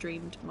I'd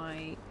streamed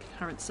my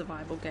current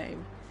survival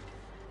game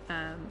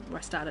where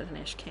I started in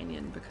Ash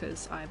Canyon,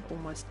 because I've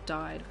almost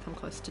died, come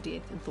close to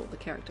death, and thought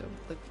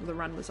the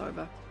run was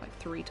over like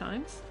 3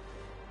 times,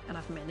 and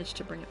I've managed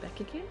to bring it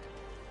back again.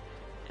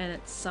 And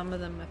some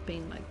of them have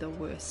been like the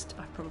worst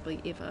I've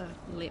probably ever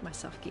let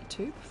myself get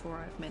to before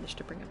I've managed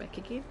to bring it back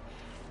again.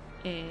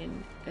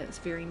 And it's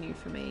very new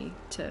for me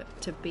to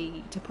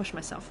push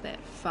myself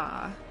that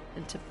far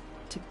and to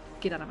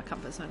get out of my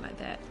comfort zone like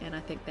that. And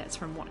I think that's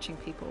from watching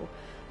people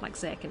like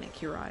Zach and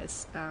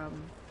Accurize,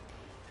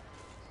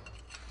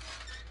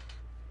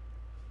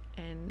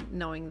 and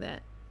knowing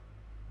that,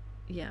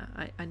 yeah,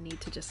 I need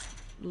to just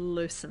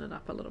loosen it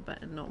up a little bit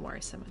and not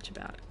worry so much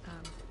about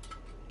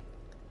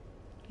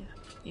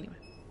anyway,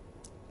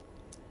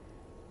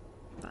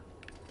 but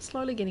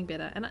slowly getting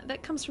better, and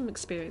that comes from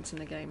experience in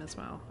the game as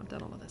well. I've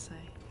done all of this,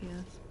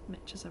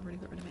 matches, I've already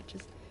got rid of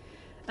matches.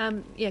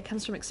 It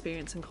comes from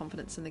experience and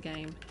confidence in the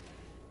game,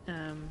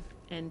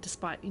 and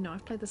despite,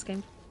 I've played this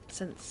game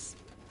since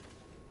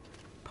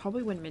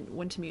probably when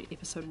Wintermute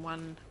episode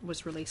 1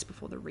 was released,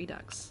 before the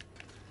Redux,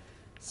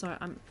 so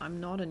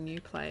I'm not a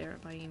new player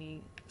by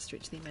any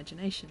stretch of the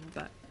imagination,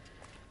 but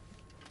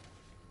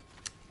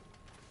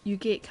you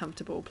get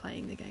comfortable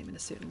playing the game in a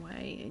certain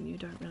way, and you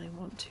don't really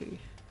want to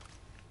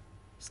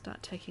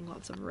start taking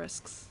lots of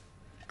risks,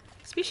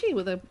 especially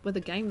with a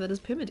game that is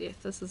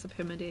permadeath. This is a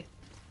permadeath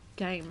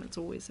game. It's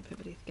always a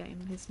permadeath game.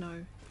 There's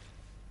no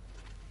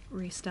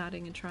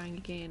restarting and trying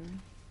again.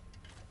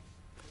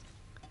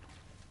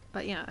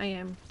 But yeah, I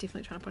am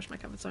definitely trying to push my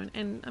comfort zone,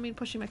 and I mean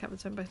pushing my comfort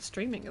zone by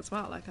streaming as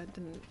well. Like, I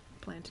didn't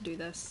plan to do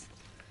this.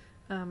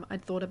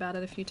 I'd thought about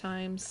it a few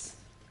times.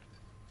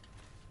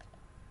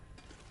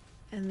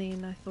 And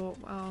then I thought,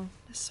 well,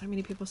 there's so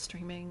many people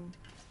streaming,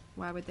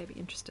 why would they be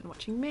interested in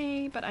watching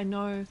me? But I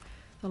know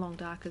The Long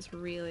Dark is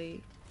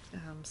really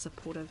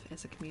supportive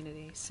as a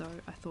community, so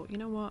I thought, you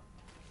know what,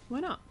 why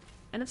not?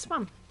 And it's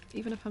fun.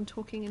 Even if I'm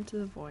talking into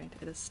the void,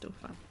 it is still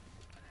fun.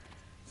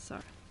 So.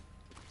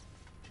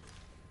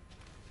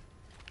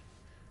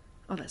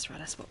 Oh, that's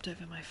right, I swapped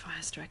over my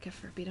Fire Striker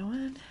for a better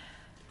one.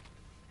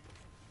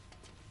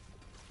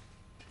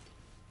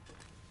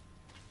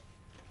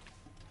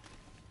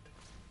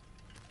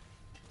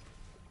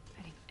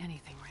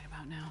 Anything right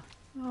about now.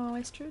 Oh,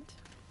 Astrid,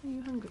 are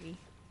you hungry?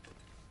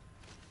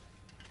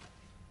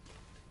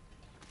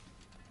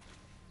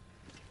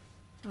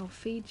 I'll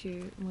feed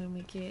you when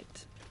we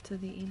get to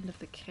the end of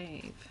the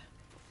cave.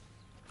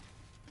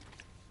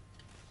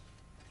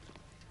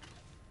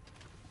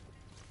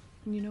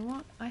 And you know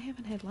what? I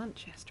haven't had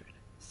lunch, Astrid,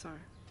 so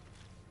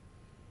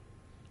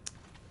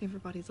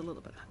everybody's a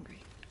little bit hungry.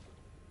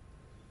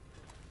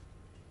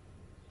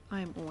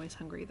 I am always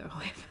hungry though,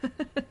 however.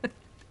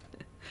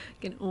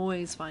 Can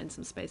always find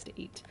some space to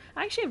eat.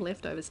 I actually have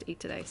leftovers to eat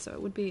today, so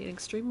it would be an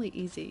extremely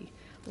easy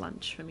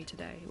lunch for me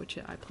today, which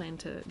I plan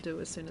to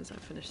do as soon as I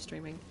finish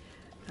streaming.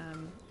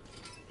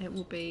 It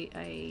will be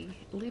a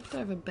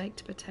leftover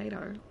baked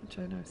potato, which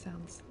I know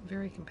sounds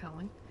very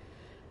compelling,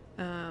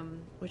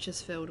 which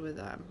is filled with,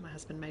 my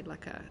husband made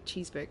like a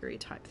cheeseburgery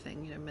type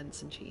thing,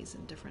 mince and cheese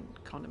and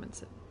different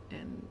condiments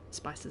and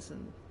spices,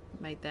 and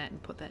made that and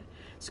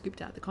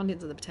scooped out the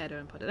contents of the potato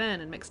and put it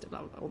in and mixed it,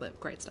 all that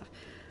great stuff.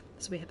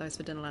 So we had those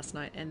for dinner last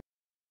night, and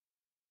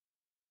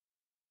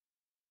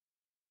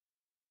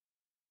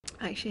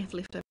I actually have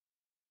leftover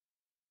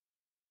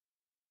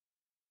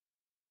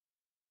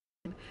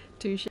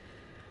good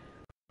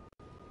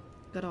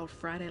old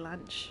Friday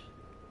lunch.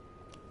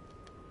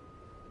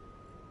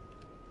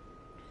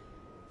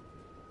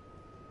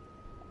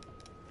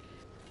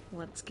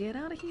 Let's get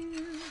out of here.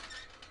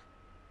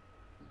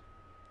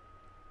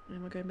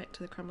 And we're going back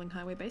to the crumbling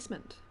highway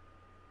basement.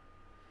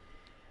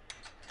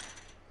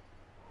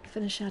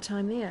 Finish our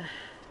time there.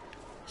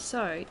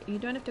 So, you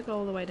don't have to go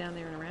all the way down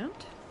there and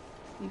around.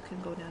 You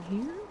can go down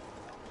here.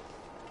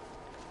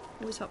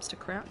 Always helps to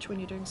crouch when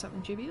you're doing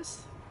something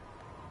dubious.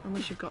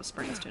 Unless you've got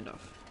sprains turned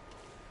off.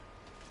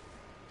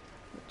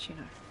 Which,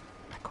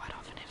 I quite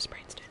often have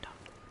sprains turned off.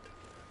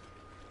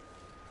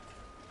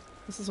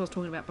 This is what I was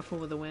talking about before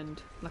with the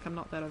wind. Like, I'm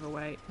not that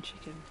overweight, and she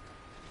can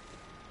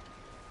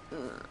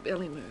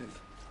barely move.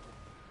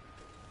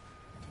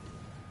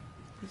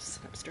 I just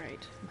sit up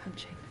straight. I'm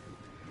hunching.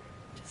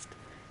 Just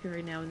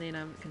every now and then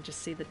I can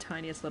just see the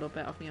tiniest little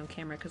bit of me on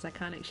camera, because I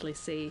can't actually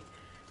see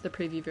the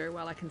preview very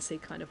well. I can see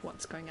kind of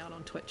what's going out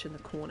on Twitch in the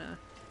corner,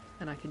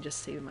 and I can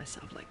just see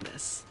myself like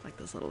this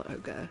little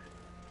ogre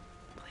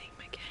playing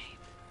my game.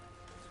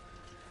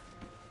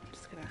 I'm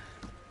just gonna...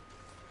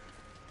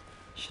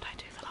 Should I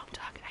do the Long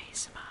Dark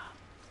ASMR?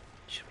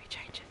 Should we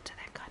change it to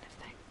that kind of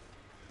thing?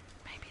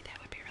 Maybe that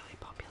would be really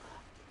popular.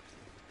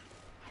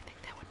 I think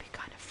that would be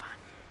kind of fun,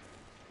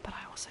 but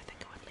I also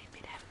think it would lead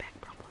me to have back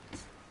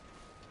problems.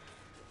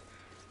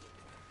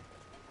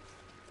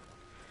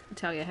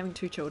 tell you, having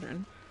 2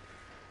 children,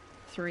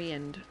 3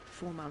 and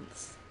 4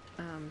 months,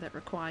 that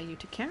require you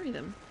to carry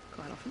them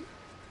quite often.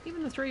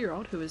 Even the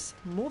 3-year-old, who is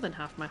more than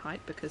half my height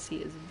because he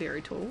is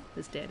very tall,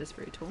 his dad is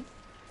very tall,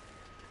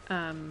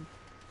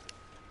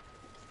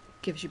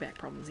 gives you back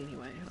problems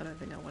anyway. I don't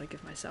think I want to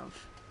give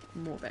myself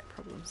more back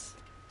problems.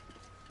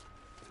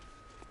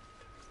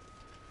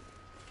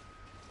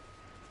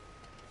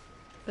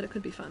 But it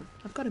could be fun.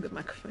 I've got a good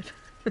microphone.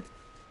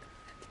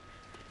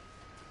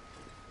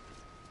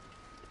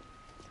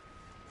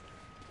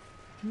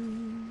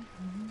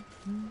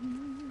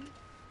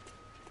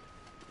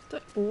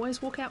 Don't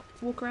always walk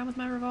around with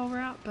my revolver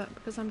out, but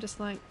because I'm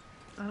just like,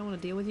 I don't want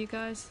to deal with you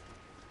guys,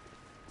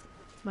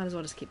 might as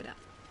well just keep it out.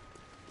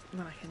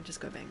 Then I can just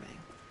go bang bang.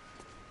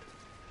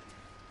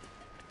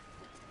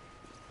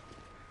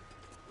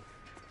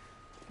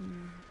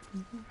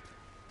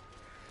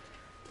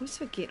 I always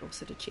forget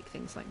also to check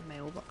things like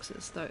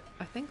mailboxes, though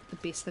I think the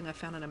best thing I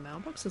found in a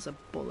mailbox is a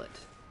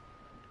bullet.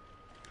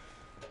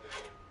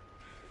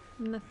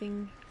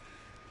 Nothing.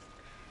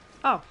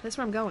 Oh, that's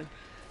where I'm going.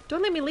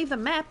 Don't let me leave the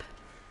map!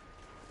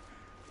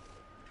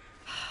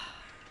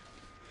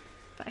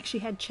 If I actually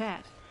had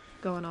chat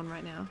going on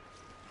right now,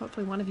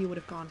 hopefully one of you would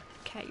have gone,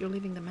 Cat, you're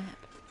leaving the map.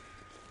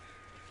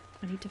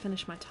 I need to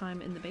finish my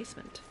time in the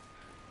basement.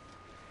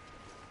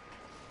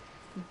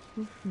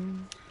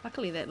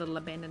 Luckily that little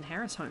abandoned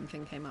Harris home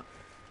thing came up.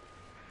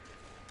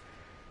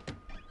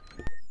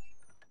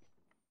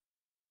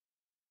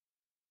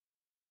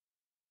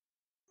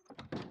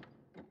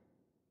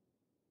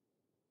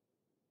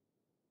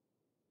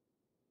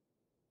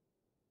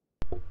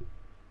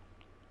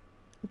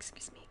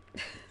 Excuse me.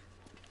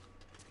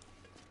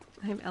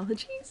 I have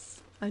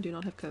allergies. I do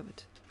not have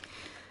COVID.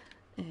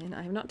 And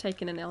I have not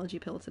taken an allergy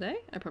pill today.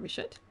 I probably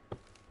should.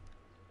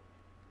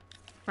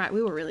 Right,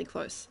 we were really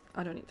close.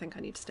 I don't even think I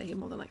need to stay here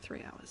more than like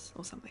 3 hours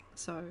or something.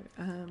 So,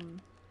 do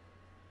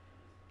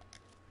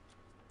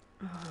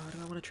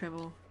I want to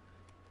travel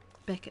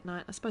back at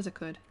night? I suppose I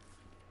could.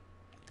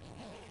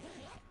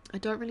 I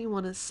don't really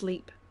want to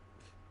sleep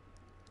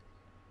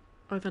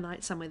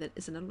overnight somewhere that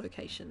isn't a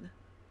location,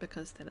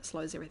 because then it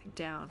slows everything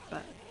down,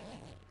 but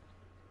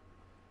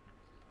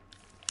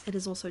it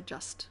is also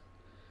just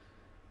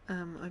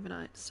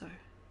overnight, so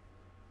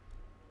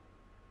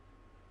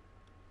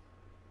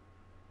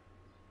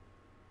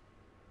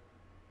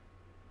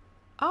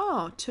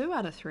oh, 2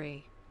 out of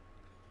 3.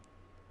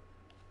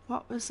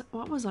 What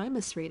was I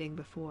misreading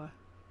before?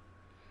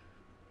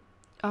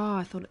 Oh,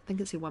 I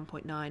think it said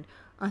 1.9.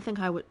 I think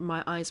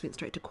my eyes went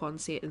straight to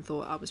Quonset and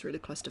thought I was really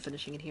close to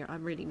finishing it here.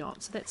 I'm really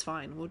not, so that's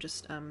fine. We'll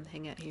just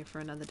hang out here for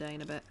another day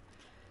and a bit.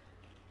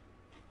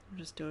 We'll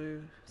just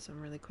do some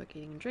really quick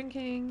eating and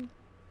drinking.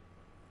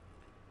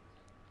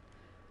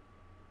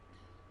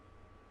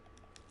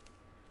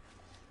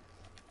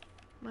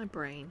 My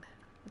brain,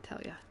 I tell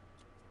ya.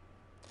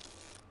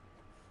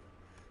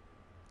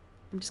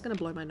 I'm just gonna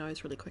blow my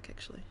nose really quick,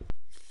 actually.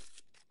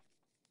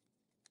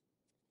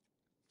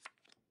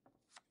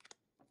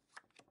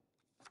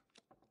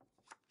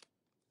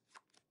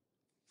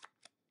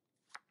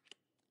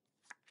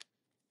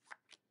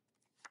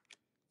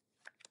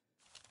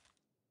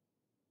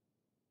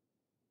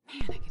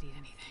 Man, I could eat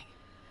anything.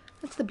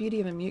 That's the beauty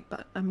of a mute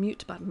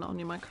button on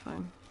your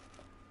microphone.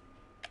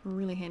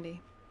 Really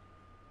handy.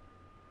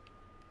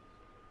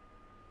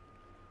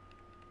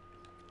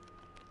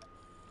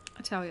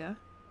 I tell ya,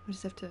 I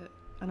just have to,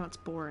 I know it's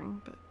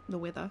boring, but the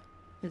weather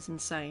is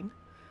insane.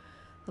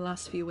 The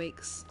last few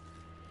weeks,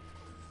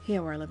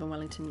 here where I live in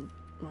Wellington,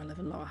 well, I live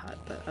in Lower Hutt,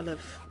 but I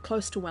live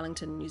close to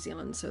Wellington, New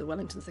Zealand, so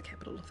Wellington's the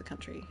capital of the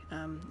country,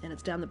 and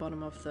it's down the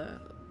bottom of the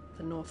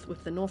north,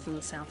 with the North and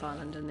the South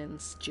Island, and then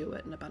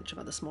Stewart and a bunch of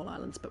other small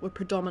islands, but we're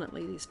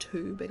predominantly these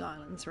 2 big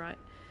islands, right?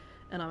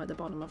 And I'm at the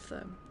bottom of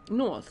the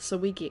north, so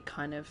we get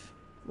kind of,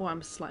 well,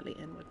 I'm slightly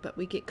inward, but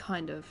we get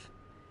kind of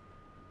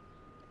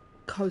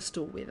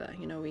coastal weather.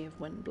 You know, we have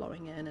wind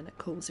blowing in and it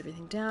cools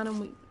everything down,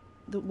 and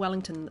the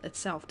Wellington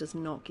itself does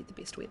not get the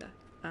best weather.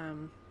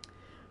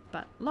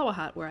 But Lower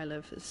Hutt, where I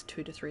live, is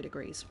 2 to 3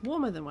 degrees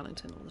warmer than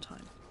Wellington all the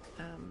time.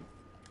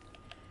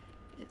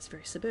 It's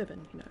very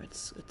suburban, you know,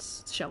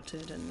 it's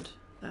sheltered, and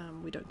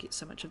we don't get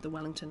so much of the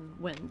Wellington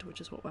wind, which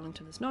is what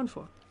Wellington is known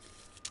for.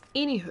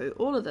 Anywho,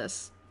 all of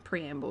this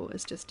preamble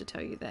is just to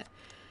tell you that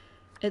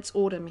it's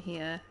autumn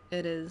here.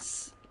 It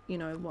is, you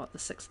know, the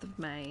 6th of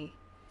May,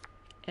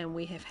 and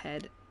we have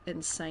had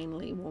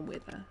insanely warm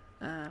weather.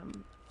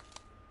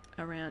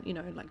 Around, you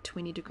know, like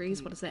 20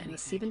 degrees, what is that, in the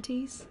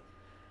 70s?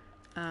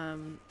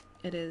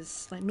 It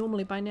is, like,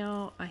 normally by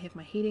now I have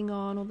my heating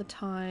on all the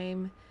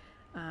time,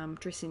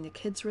 dressing the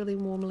kids really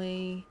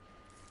warmly.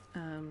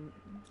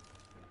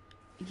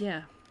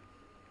 Yeah,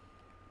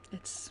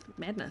 it's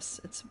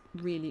madness. It's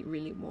really,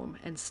 really warm,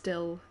 and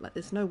still, like,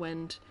 there's no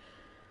wind.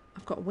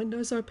 I've got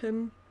windows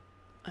open.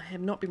 I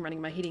have not been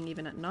running my heating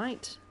even at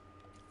night.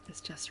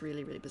 It's just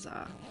really, really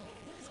bizarre.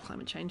 It's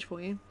climate change for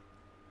you.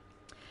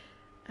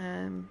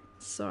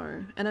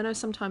 So, and I know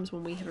sometimes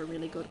when we have a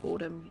really good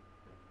autumn,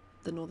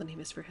 the Northern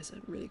Hemisphere has a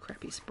really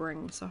crappy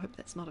spring, so I hope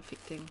that's not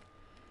affecting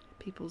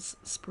people's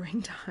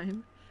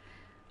springtime.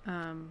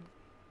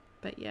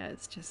 But yeah,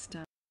 it's just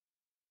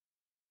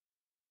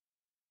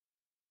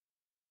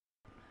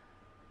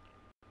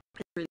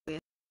really weird.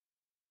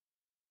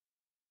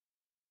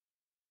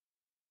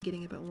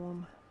 Getting a bit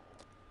warm.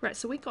 Right,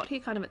 so we got here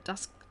kind of at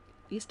dusk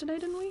yesterday,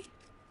 didn't we?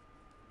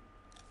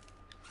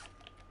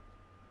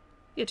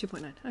 Yeah,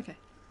 2.9. Okay.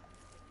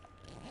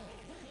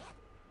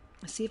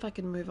 Let's see if I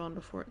can move on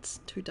before it's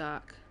too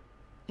dark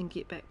and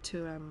get back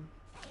to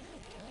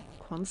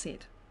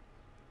Quonset.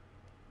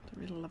 I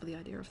really love the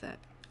idea of that.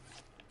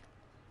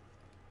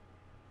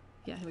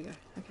 Yeah, here we go.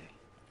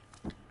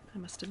 Okay. I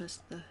must have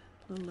missed the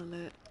little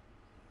alert.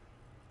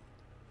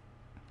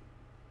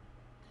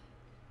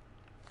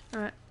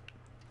 Alright.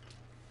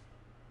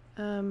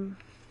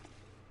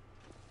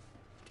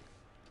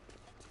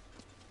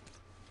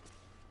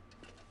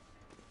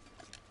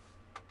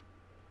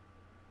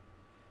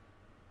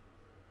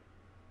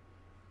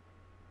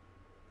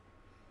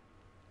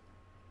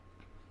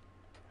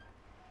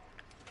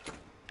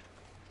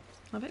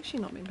 I've actually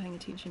not been paying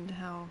attention to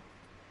how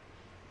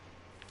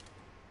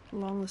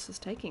long this is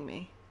taking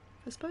me.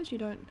 I suppose you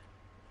don't...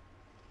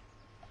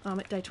 Oh, I'm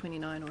at day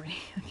 29 already.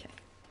 Okay.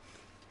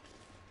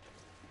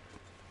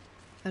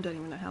 I don't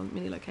even know how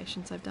many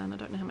locations I've done. I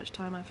don't know how much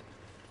time I've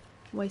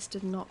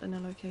wasted not in a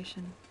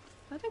location.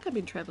 I think I've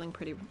been travelling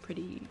pretty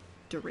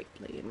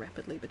directly and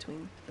rapidly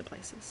between the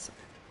places. So.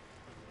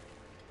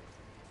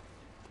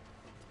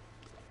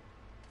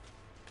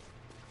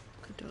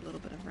 Could do a little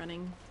bit of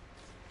running.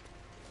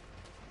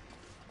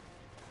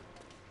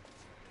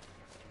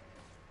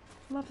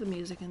 Love the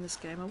music in this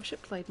game. I wish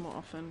it played more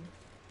often.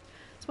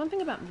 It's one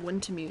thing about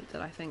Wintermute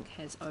that I think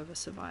has over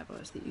Survival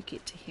is that you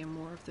get to hear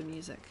more of the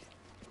music.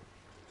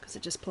 Because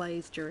it just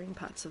plays during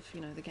parts of,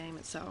 you know, the game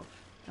itself.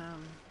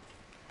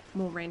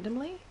 More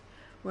randomly.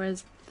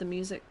 Whereas the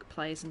music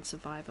plays in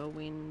Survivor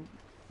when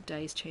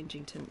day's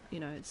changing to, you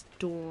know, it's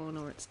dawn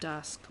or it's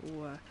dusk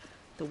or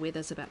the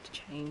weather's about to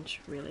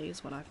change, really,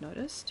 is what I've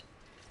noticed.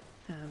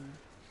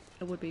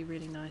 It would be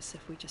really nice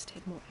if we just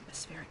had more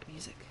atmospheric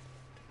music.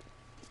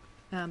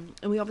 And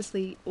we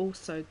obviously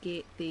also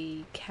get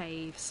the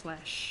cave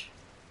slash...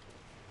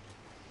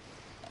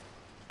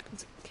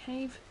 Is it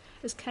cave?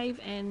 Is cave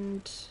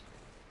and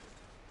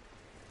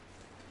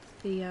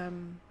the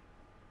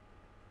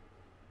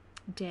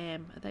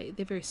dam, they're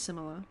very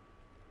similar.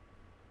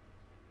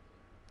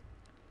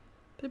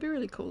 But it'd be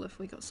really cool if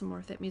we got some more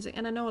of that music.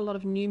 And I know a lot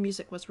of new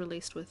music was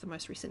released with the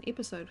most recent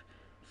episode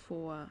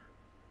for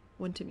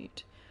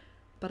Wintermute.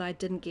 But I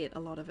didn't get a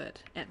lot of it,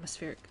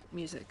 atmospheric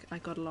music. I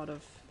got a lot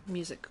of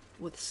music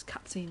with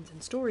cutscenes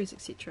and stories,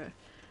 etc.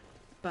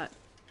 But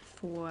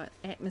for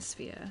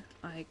atmosphere,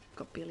 I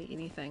got barely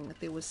anything.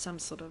 There was some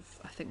sort of,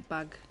 I think,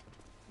 bug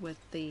with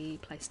the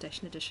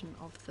PlayStation edition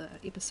of the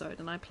episode,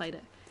 and I played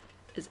it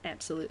as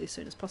absolutely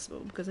soon as possible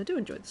because I do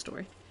enjoy the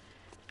story.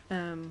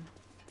 And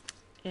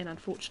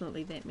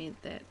unfortunately, that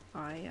meant that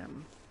I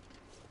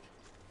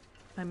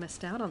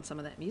missed out on some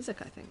of that music,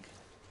 I think.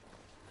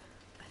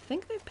 I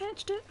think they've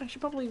patched it. I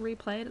should probably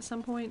replay it at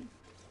some point.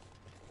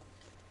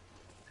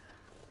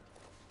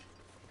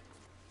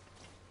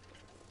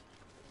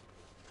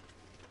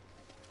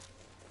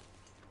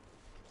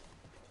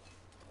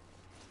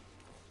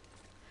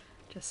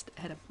 Just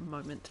had a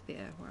moment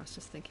there where I was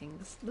just thinking,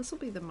 this will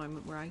be the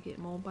moment where I get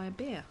mauled by a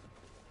bear.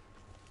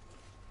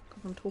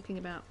 Because I'm talking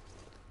about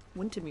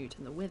Wintermute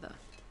and the weather.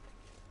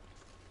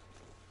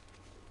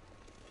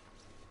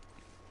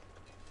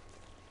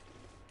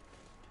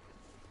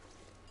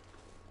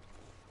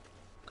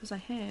 Because I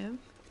have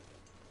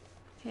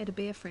had a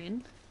bear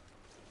friend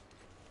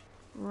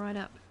right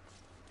up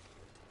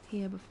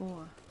here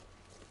before.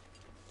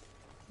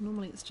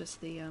 Normally it's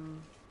just the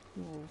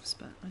wolves,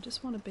 but I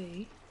just want to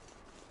be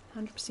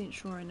 100%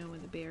 sure I know where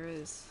the bear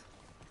is.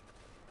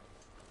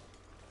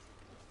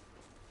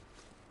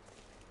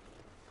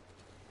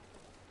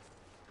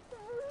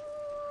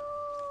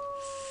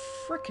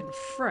 Frickin'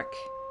 frick.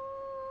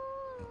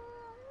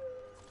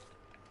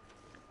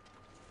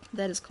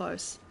 That is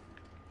close.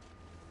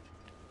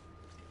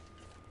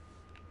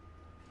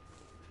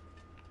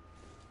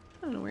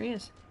 I don't know where he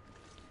is.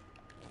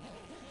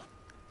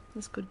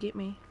 This could get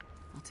me.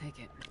 I'll take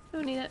it.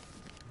 Don't need it.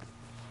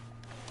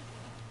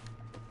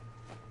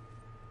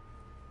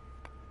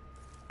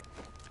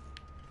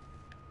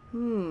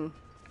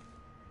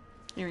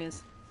 Here he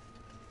is.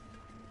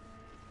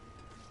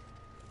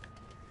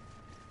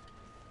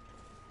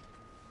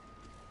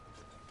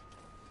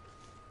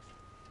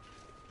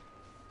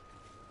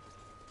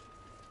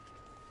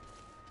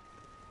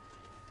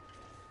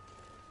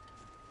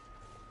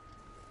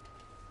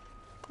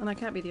 And I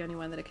can't be the only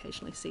one that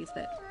occasionally sees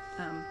that,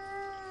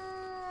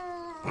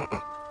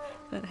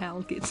 that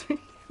howl gets me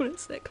when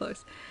it's that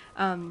close.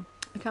 I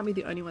can't be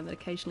the only one that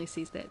occasionally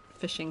sees that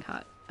fishing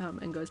hut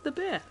and goes, the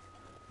bear!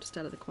 Just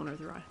out of the corner of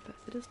the eye, but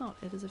it is not.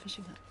 It is a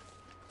fishing hut.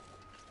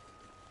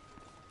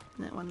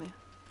 And that one there.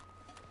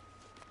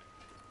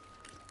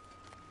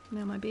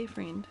 Now my bear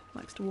friend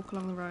likes to walk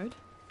along the road.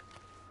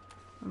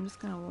 I'm just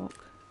going to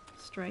walk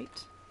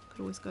straight. Could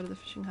always go to the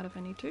fishing hut if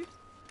I need to.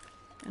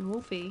 And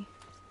Wolfie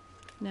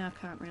now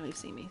can't really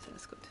see me, so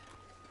that's good.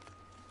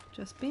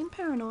 Just being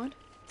paranoid.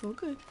 It's all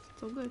good.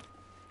 It's all good.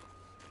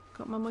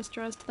 Got my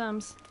moisturised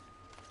thumbs.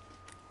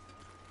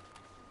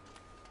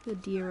 The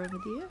deer over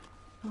there.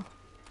 Oh.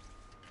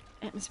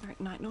 Atmospheric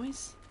night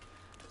noise.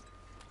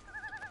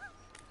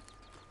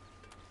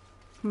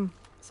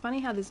 It's funny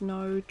how there's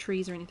no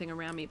trees or anything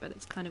around me, but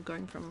it's kind of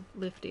going from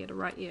left ear to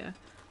right ear,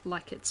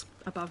 like it's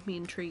above me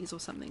in trees or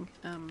something,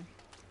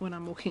 when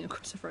I'm walking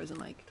across a frozen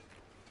lake.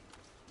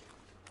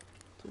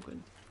 It's all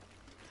good.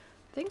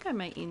 I think I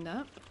may end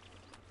up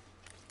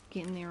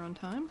getting there on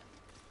time.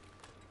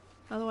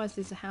 Otherwise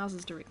there's the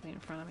houses directly in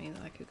front of me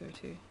that I could go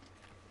to.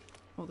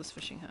 Or this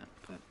fishing hut,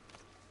 but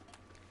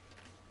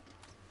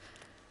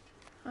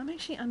I'm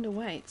actually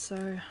underweight, so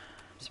I'm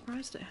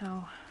surprised at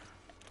how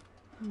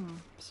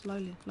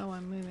slowly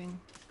I'm moving.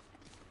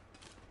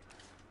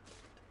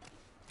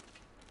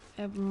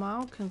 I have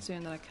mild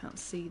concern that I can't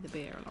see the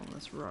bear along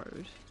this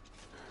road.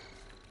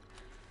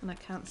 And I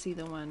can't see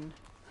the one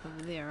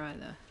over there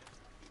either.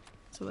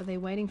 So are they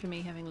waiting for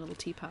me having a little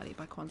tea party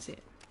by Quonset?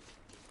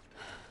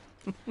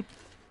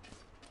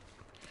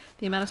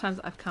 The amount of times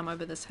I've come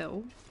over this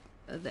hill,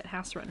 that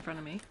house right in front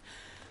of me,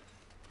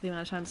 the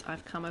amount of times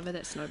I've come over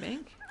that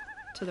snowbank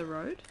to the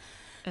road,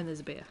 and there's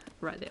a bear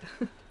right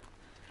there.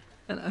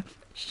 And I've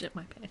shit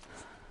my pants.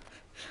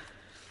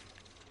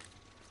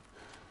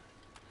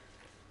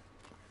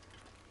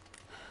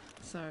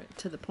 So,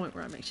 to the point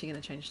where I'm actually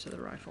going to change to the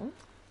rifle.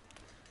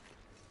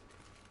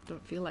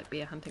 Don't feel like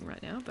bear hunting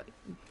right now, but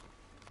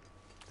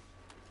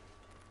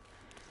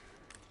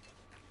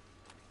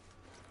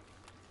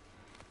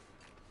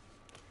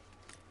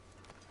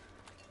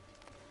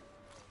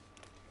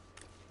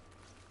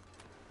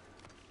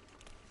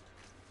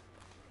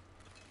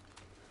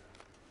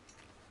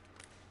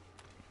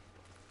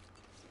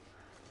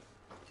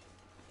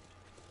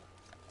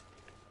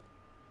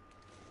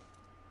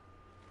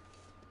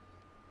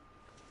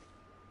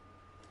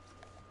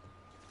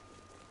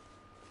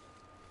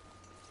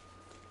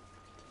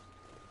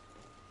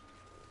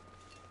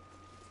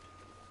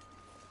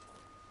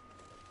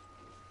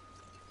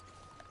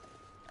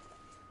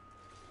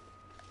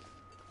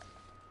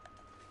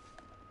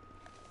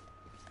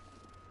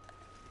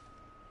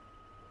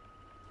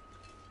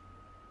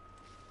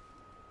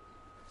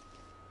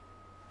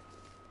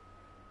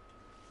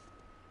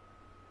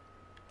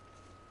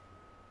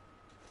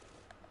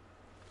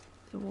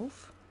the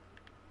wolf.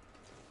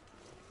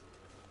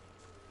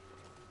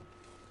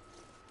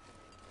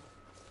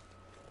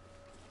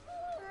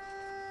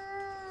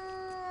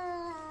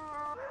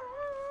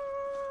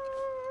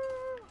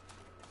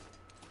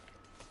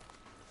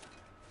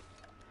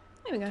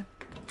 There we go.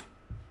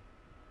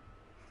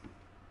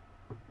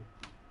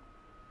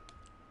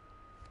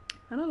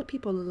 I know that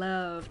people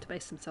love to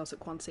base themselves at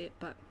Quonset,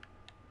 but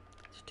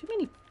there's too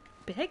many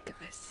bad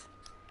guys.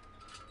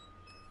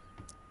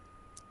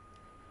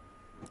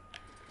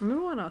 I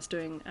remember when I was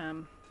doing, I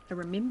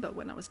remember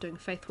when I was doing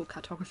Faithful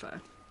Cartographer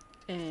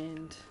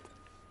and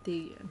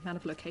the amount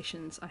of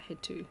locations I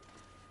had to,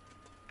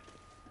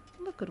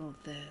 look at all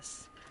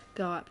this,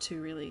 go up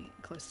to really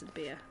close to the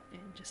bear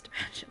and just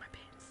about shit my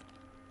pants.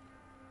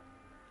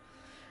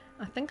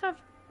 I think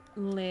I've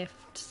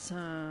left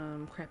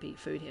some crappy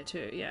food here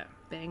too, yeah,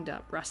 banged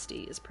up,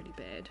 rusty is pretty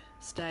bad,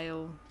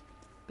 stale,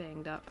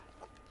 banged up.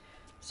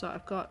 So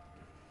I've got,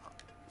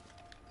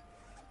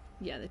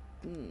 yeah,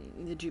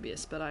 they're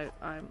dubious, but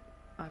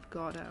I've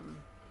got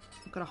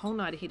a whole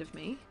night ahead of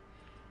me,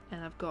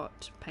 and I've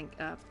got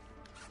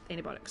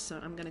antibiotics. So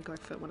I'm going to go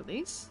for one of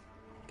these,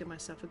 give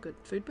myself a good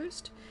food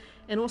boost,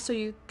 and also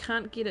you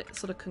can't get it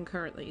sort of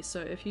concurrently. So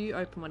if you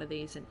open one of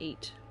these and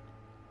eat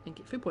and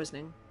get food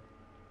poisoning,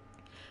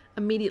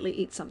 immediately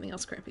eat something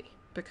else crappy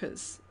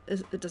because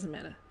it doesn't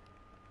matter.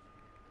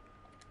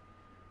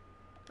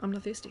 I'm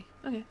not thirsty.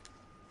 Okay.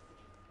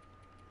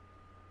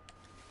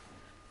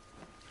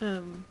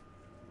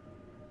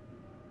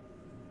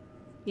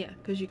 Yeah,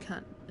 because you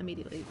can't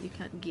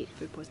get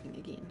food poisoning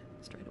again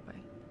straight away.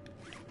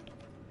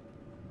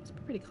 It's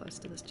pretty close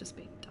to this just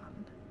being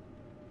done.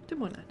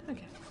 2.9,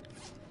 okay.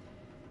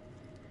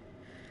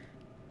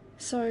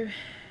 So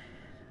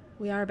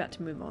we are about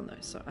to move on though,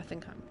 so I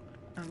think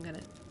I'm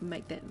gonna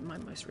make that my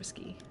most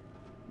risky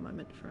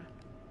moment for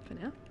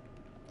now.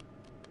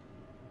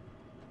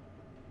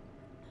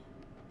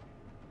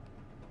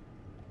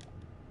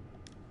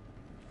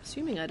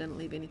 Assuming I didn't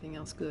leave anything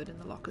else good in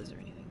the lockers or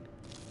anything.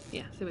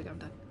 Yeah, there we go, I'm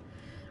done.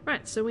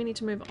 Right, so we need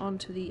to move on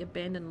to the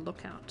abandoned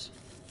lookout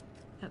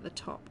at the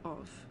top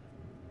of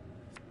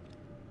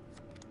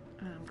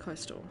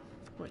Coastal,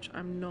 which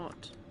I'm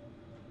not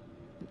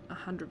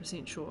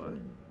 100% sure.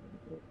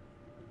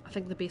 I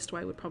think the best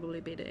way would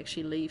probably be to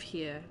actually leave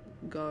here,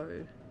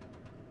 go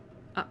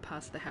up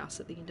past the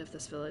house at the end of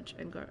this village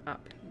and go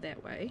up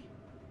that way.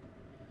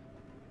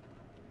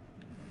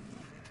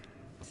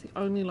 It's the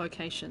only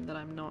location that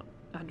I'm not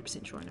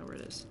 100% sure I know where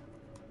it is.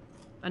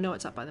 I know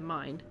it's up by the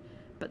mine,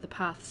 but the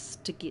paths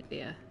to get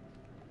there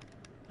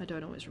I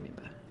don't always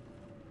remember.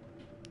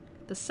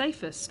 The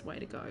safest way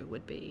to go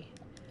would be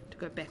to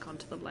go back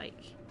onto the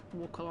lake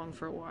walk along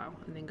for a while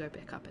and then go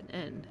back up and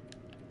in.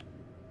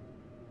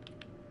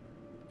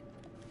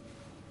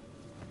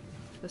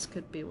 This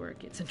could be where it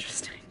gets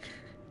interesting.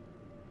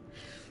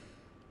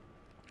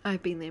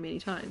 I've been there many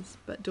times,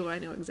 but do I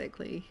know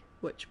exactly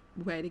which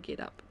way to get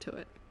up to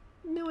it?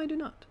 No, I do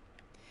not.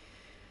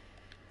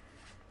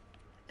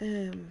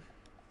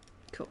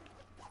 Cool.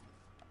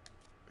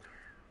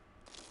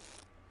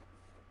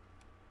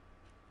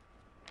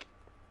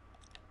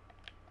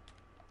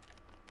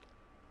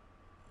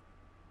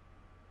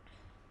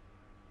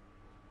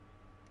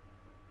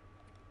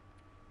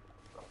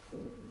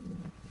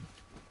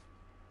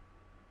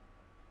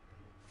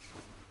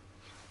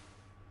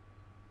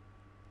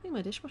 I think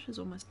my dishwasher's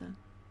almost done.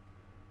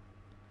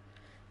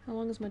 How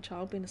long has my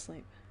child been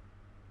asleep?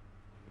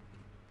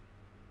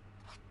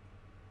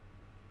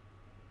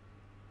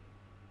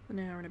 An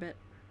hour and a bit.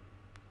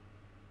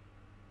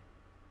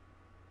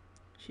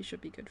 She should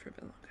be good for a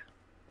bit longer.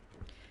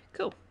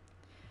 Cool.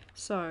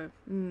 So,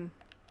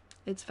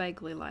 it's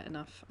vaguely light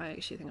enough. I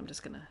actually think I'm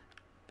just gonna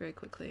very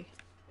quickly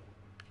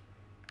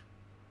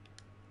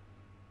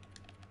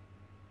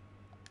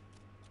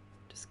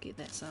just get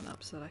that sun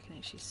up so that I can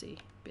actually see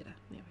better.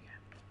 There we go.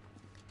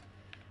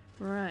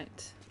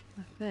 Right,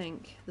 I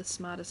think the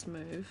smartest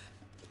move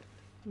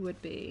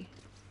would be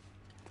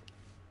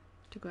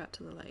to go out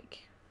to the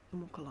lake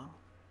and walk along.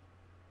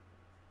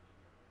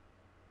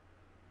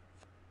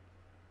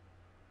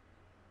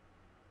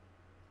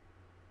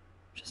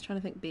 Just trying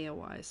to think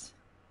bear-wise.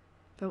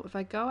 But if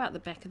I go out the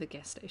back of the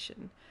gas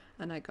station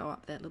and I go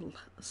up that little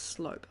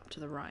slope up to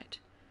the right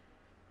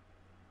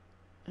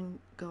and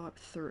go up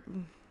through,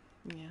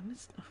 yeah,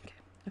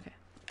 okay.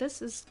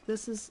 This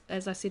is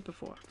as I said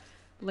before.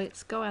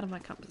 Let's go out of my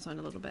comfort zone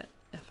a little bit.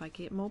 If I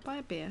get mauled by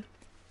a bear,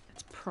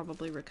 it's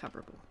probably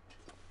recoverable.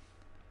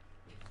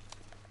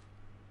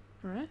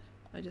 Alright,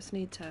 I just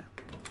need to...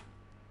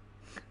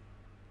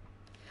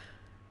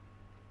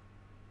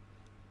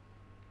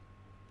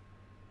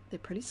 They're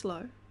pretty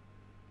slow.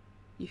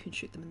 You can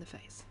shoot them in the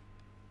face.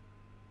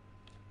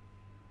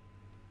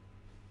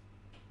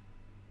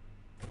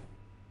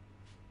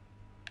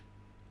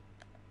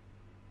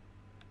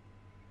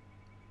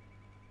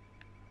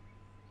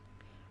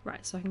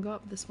 Right, so I can go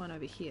up this one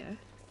over here,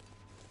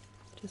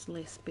 just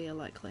less bear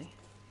likely.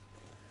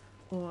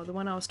 Or the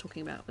one I was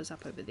talking about was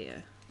up over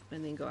there,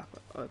 and then go up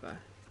over.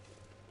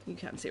 You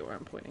can't see where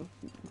I'm pointing.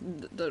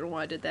 Don't know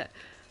why I did that.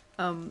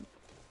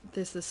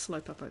 There's this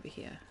slope up over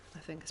here. I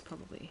think is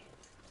probably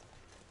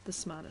the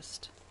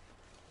smartest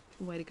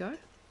way to go.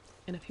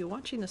 And if you're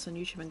watching this on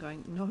YouTube and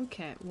going, no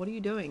Cat, what are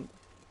you doing?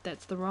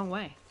 That's the wrong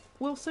way.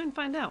 We'll soon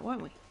find out,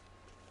 won't we?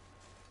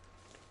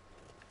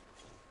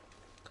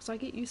 Because I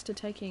get used to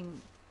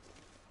taking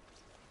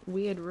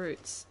weird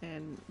routes,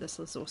 and this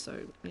is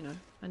also, you know,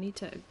 I need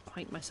to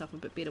acquaint myself a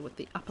bit better with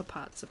the upper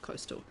parts of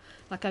coastal.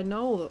 Like I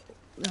know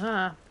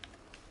now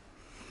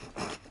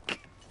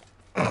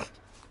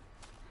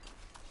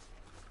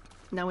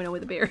we know where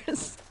the bear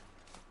is.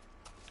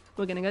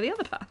 We're gonna go the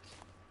other path.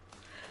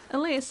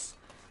 Unless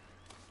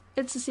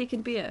it's a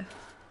second bear.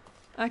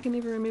 I can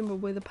never remember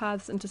where the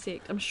paths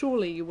intersect.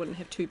 Surely you wouldn't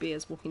have two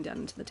bears walking down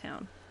into the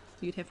town.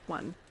 You'd have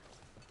one.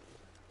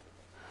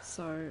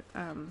 So,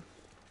 I'm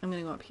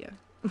gonna go up here.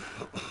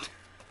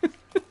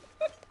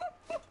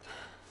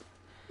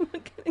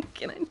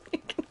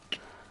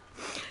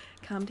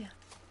 Calm down.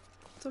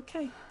 It's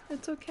okay.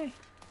 It's okay.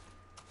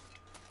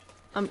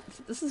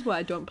 This is why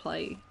I don't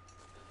play.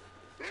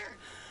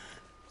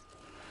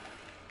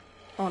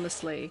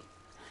 Honestly.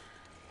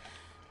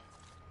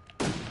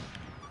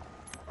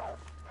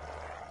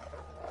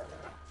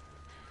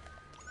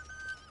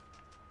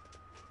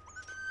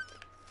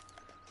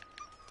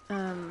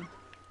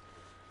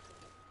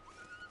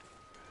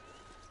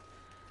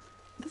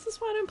 This is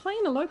why I don't play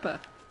Interloper.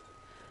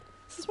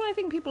 This is why I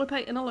think people who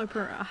play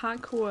Interloper are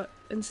hardcore,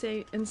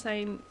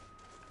 insane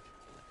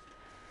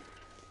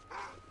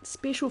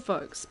special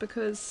folks,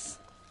 because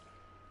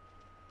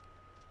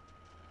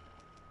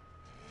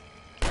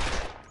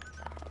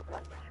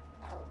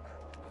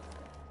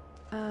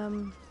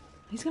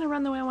he's gonna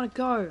run the way I want to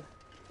go.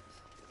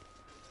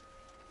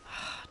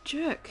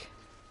 Jerk.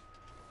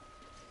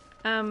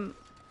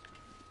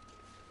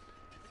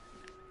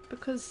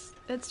 Because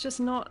it's just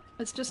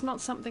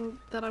not something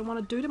that I want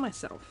to do to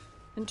myself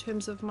in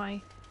terms of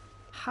my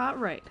heart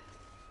rate.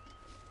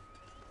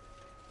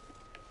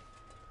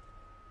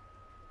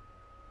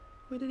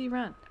 Where did he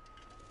run?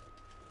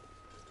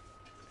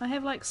 I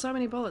have like so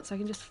many bullets, I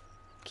can just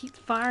keep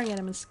firing at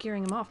him and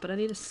scaring him off, but I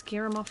need to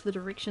scare him off the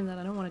direction that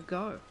I don't want to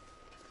go.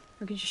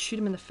 I could just shoot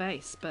him in the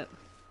face, but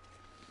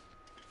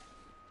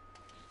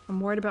I'm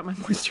worried about my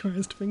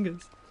moisturised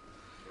fingers.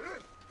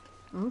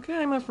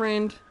 Okay, my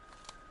friend.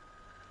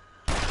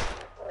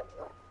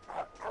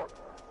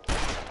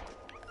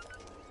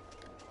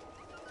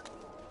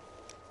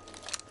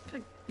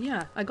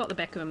 Yeah, I got the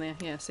back of him there.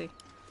 Yeah, see,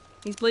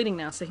 he's bleeding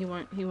now, so he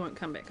won't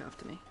come back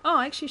after me. Oh,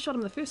 I actually shot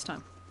him the first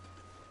time.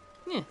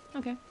 Yeah,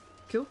 okay,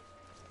 cool.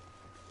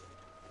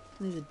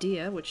 And there's a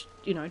deer, which,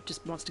 you know,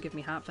 just wants to give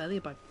me heart failure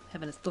by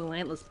having its little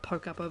antlers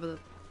poke up over the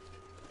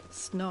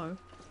Snow.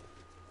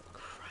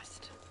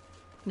 Christ.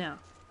 Now,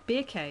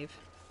 Bear Cave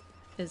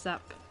is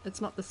up.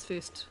 It's not this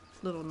first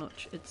little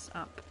notch. It's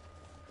up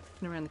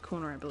and around the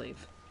corner, I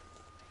believe.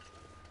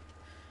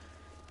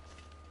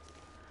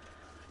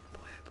 Boy,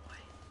 oh boy.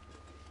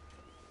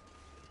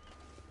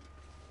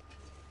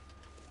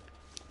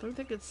 I don't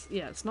think it's...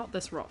 Yeah, it's not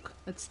this rock.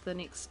 It's the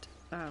next...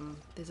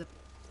 there's a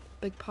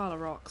big pile of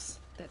rocks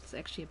that's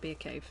actually a bear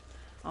cave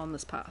on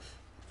this path.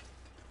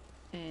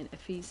 And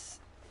if he's...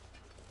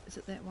 Is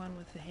it that one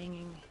with the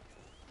hanging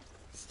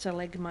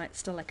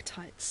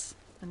stalactites?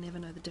 I never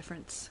know the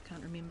difference.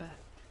 Can't remember.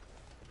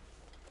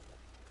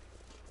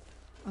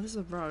 Oh, this is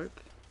a rope.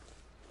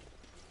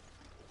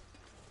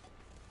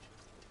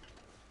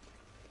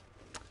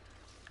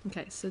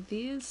 Okay, so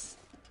there's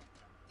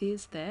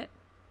that.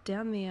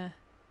 Down there...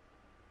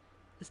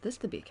 Is this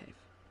the bear cave?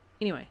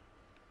 Anyway.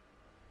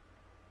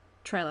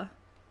 Trailer.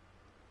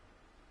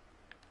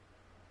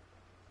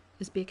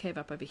 Is bear cave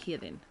up over here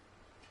then?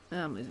 Oh,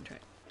 I'm losing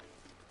track.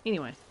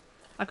 Anyway,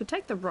 I could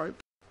take the rope.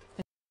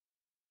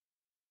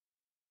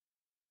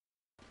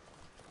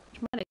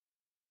 Which might...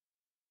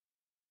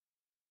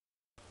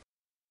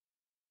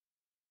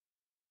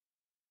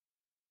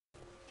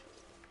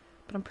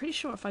 But I'm pretty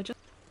sure if I just...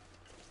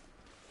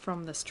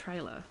 From this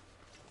trailer,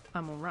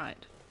 I'm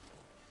alright.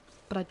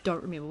 But I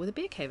don't remember where the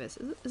bear cave is.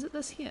 Is it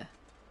this here?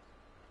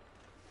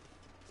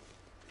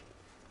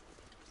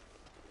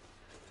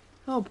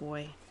 Oh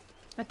boy.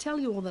 I tell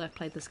you all that I've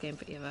played this game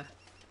forever.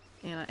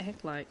 And I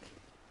act like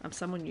I'm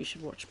someone you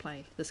should watch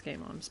play this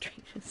game on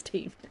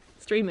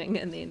streaming,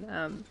 and then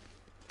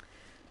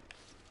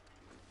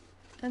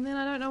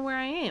I don't know where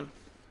I am.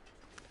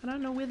 I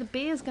don't know where the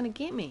bear's gonna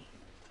get me.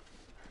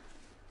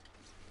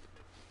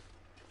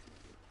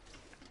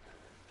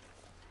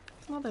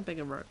 It's not that big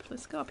a rope.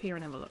 Let's go up here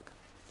and have a look.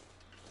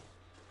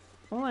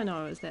 All I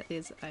know is that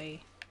there's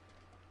a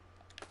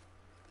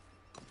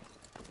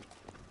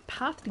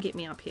path to get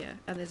me up here,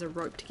 and there's a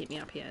rope to get me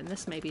up here, and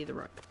this may be the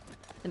rope.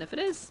 And if it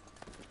is,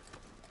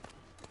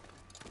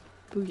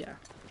 booyah.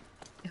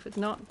 If it's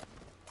not,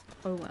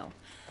 oh well.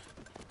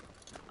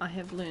 I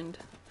have learned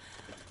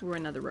where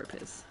another rope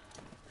is.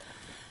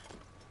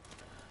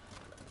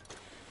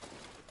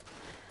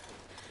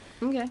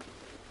 Okay.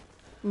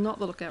 Not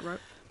the lookout rope.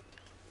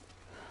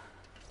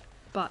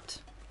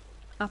 But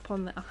up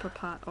on the upper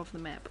part of the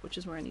map, which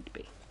is where I need to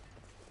be.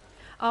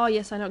 Oh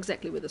yes, I know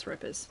exactly where this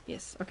rope is.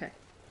 Yes, okay.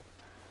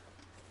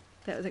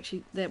 That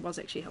was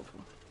actually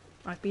helpful.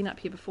 I've been up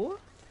here before,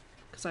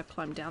 because I've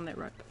climbed down that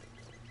rope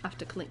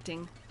after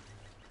collecting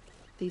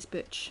these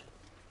birch.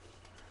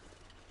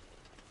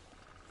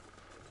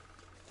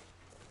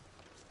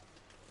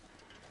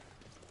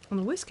 And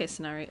the worst case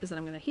scenario is that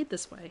I'm going to head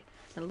this way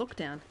and look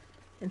down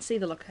and see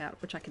the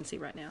lookout, which I can see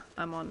right now.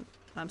 I'm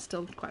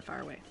still quite far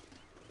away.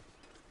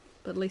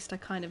 But at least I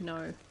kind of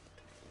know,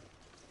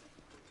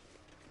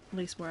 at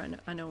least where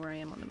I know where I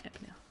am on the map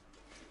now.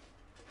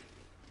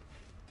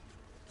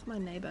 Is my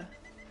neighbour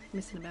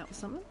messing about with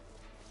something?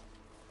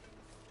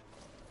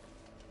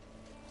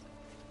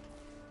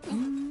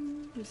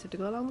 We just have to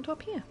go along the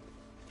top here.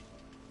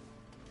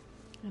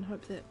 And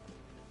hope that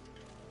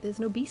there's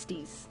no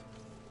beasties.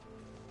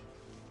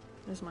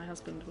 As my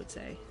husband would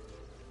say,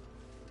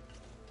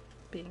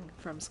 being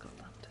from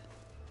Scotland.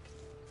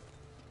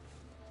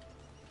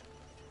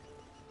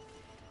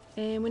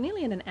 And we're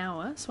nearly in an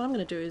hour, so what I'm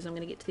going to do is I'm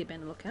going to get to the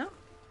abandoned lookout.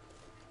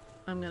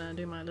 I'm going to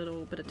do my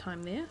little bit of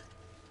time there.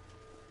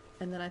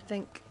 And then I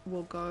think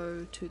we'll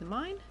go to the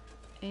mine,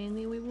 and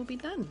then we will be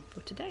done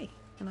for today.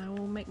 And I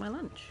will make my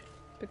lunch.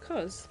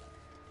 Because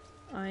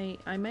I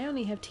may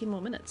only have 10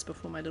 more minutes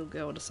before my little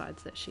girl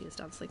decides that she is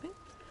done sleeping.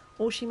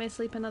 Or she may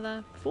sleep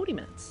another 40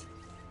 minutes.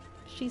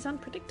 She's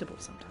unpredictable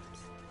sometimes.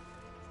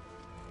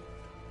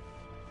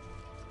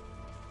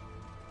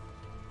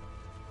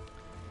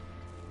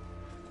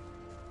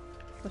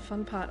 The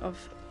fun part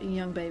of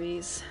young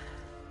babies.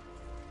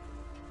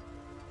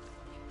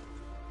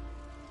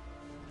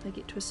 They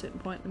get to a certain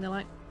point and they're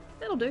like,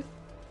 that'll do.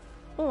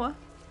 Or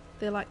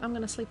they're like, I'm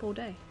going to sleep all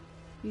day.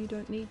 You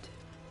don't need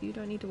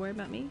to worry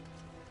about me.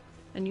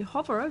 And you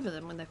hover over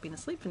them when they've been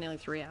asleep for nearly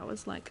 3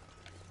 hours, like,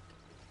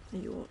 are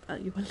you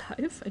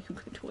alive? Are you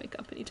going to wake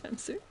up anytime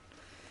soon?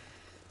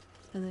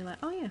 And they're like,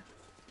 oh yeah,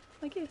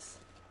 I guess.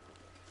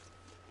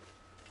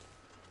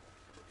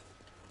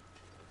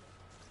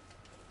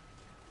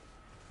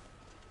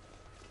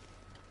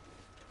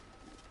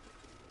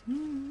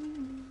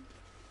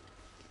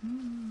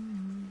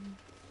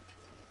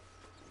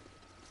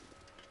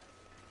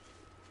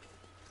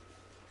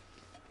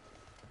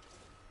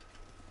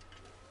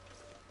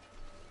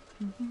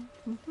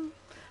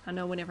 I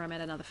know whenever I'm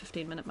at another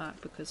 15-minute mark,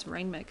 because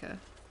Rainmaker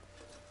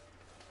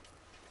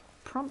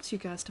prompts you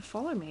guys to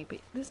follow me, but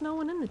there's no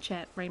one in the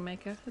chat,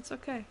 Rainmaker. It's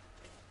okay.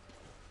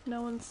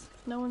 No one's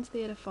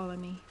there to follow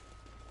me.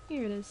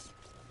 Here it is.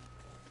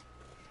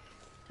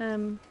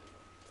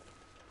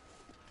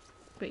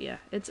 But yeah,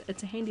 it's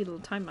a handy little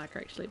time marker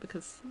actually,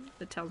 because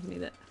it tells me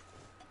that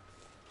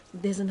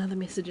there's another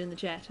message in the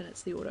chat, and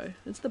it's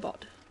the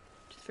bot,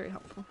 which is very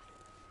helpful.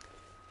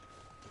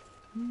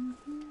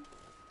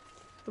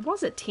 It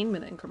was at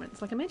 10-minute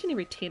increments. Like, imagine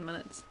every 10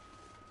 minutes.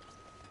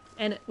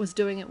 And it was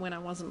doing it when I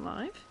wasn't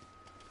live,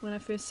 when I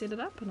first set it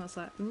up. And I was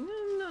like,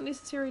 not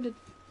necessary to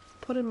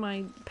put in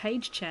my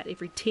page chat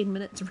every 10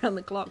 minutes around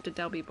the clock to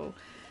tell people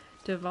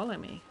to follow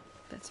me.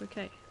 That's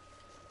okay.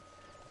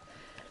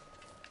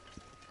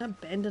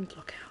 Abandoned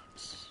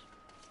lookout.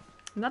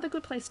 Another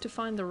good place to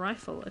find the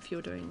rifle if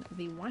you're doing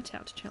the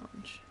whiteout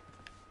challenge.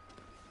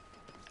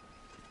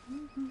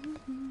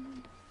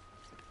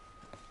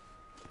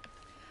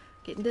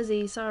 Getting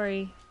dizzy,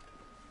 sorry.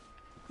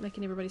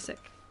 Making everybody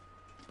sick.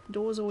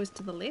 Door's always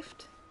to the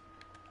left.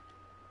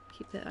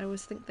 Keep that. I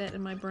always think that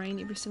in my brain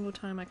every single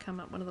time I come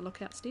up one of the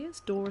lookout stairs.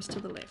 Door is to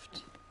the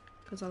left.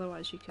 Because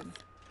otherwise you can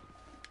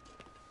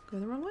go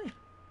the wrong way,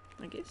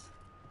 I guess.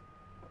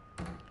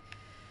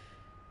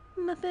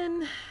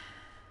 Nothing.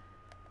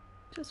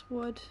 Just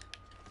wood.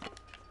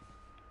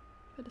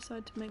 If I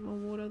decide to make more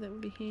water, that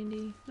would be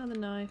handy. Another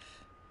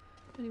knife.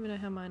 Don't even know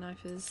how my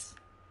knife is.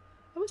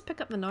 I always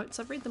pick up the notes.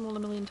 I've read them all a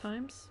million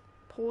times.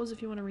 Pause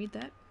if you want to read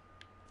that.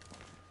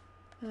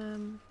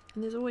 And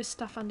there's always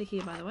stuff under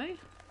here, by the way.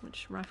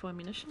 Which rifle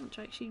ammunition, which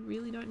I actually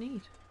really don't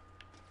need.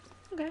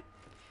 Okay.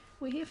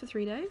 We're here for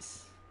 3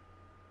 days.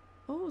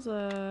 What was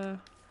I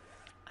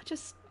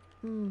just...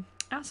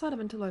 outside of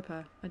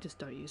Interloper, I just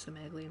don't use the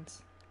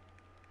Maglians.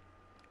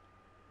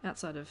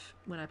 Outside of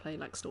when I play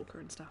like Stalker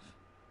and stuff.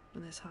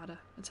 And it's harder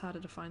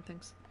to find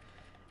things.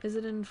 Is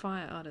it in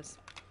fire? Oh, it is.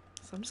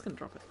 So I'm just going to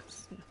drop it.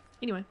 Yeah.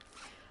 Anyway,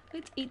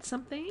 let's eat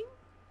something.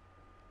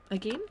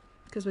 Again,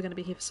 because we're going to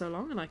be here for so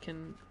long and I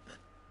can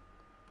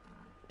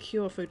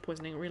cure food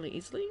poisoning really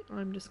easily.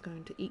 I'm just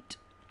going to eat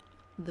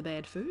the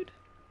bad food.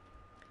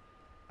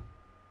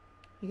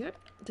 There you go.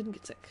 Didn't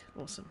get sick.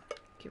 Awesome.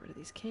 Get rid of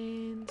these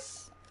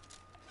cans.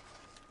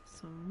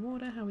 Some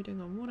water. How are we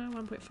doing on water?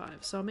 1.5.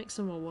 So I'll make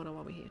some more water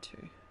while we're here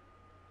too.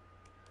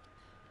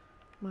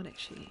 Might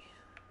actually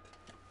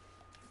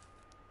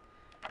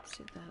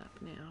set that up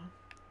now.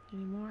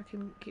 Any more? I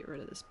can get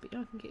rid of this. I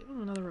can get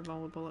another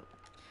revolver bullet.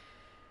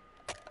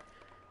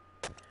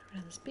 Get rid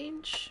of this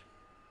bench.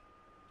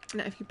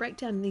 Now, if you break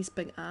down these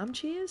big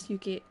armchairs, you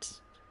get,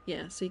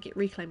 so you get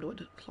reclaimed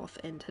wood cloth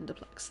and tinder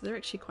plugs. So they're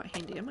actually quite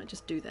handy. I might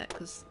just do that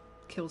because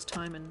it kills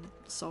time and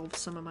solves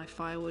some of my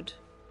firewood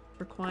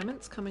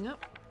requirements coming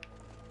up.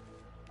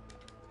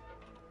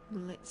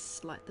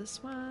 Let's light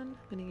this one.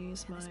 I'm going to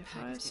use my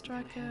fire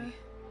striker.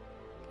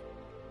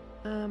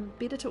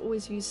 Better to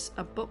always use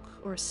a book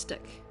or a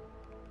stick.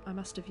 I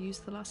must have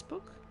used the last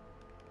book.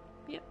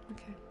 Yep,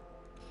 okay.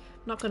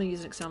 I'm not going to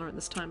use an accelerant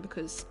this time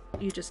because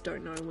you just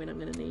don't know when I'm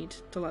going to need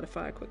to light a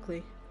fire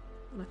quickly.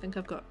 And I think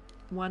I've got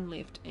one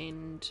left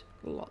and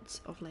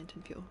lots of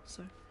lantern fuel,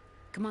 so...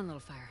 Come on, little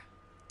fire.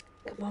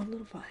 Come on,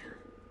 little fire.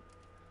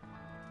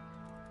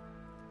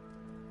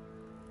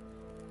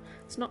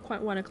 It's not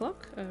quite 1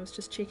 o'clock. I was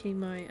just checking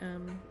my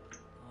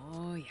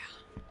Oh, yeah.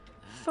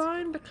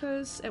 phone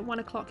because at 1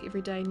 o'clock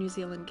every day New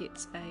Zealand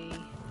gets a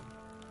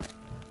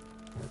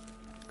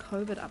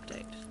COVID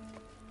update.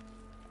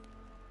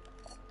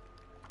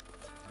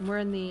 And we're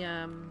in the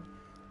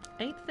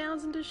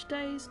 8,000-ish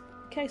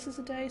cases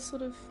a day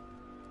sort of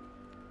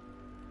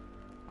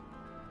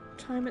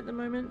time at the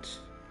moment.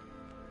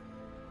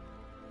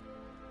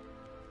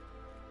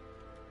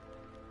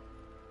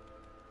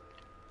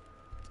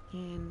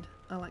 And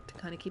I like to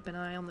kind of keep an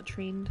eye on the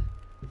trend,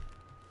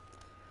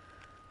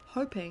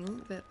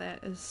 hoping that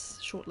that is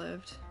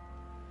short-lived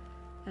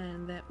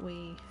and that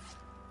we,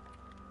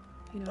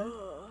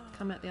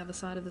 come out the other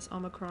side of this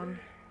Omicron.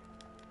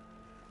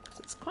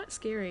 It's quite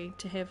scary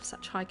to have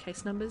such high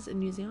case numbers in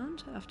New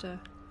Zealand after...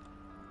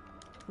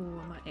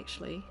 Oh, I might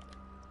actually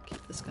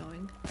keep this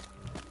going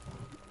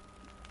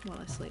while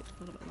I sleep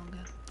a little bit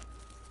longer.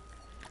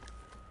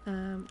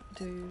 I'm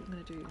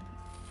going to do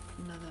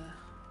another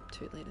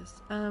 2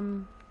 liters. I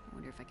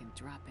wonder if I can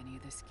drop any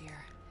of this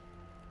gear.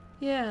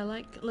 Yeah,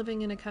 like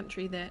living in a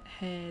country that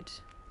had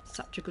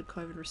such a good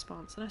COVID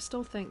response, and I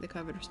still think the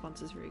COVID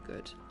response is very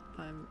good.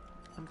 I'm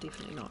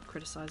definitely not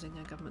criticising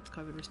our government's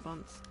COVID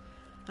response.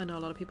 I know a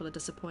lot of people are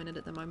disappointed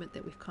at the moment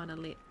that we've kind of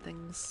let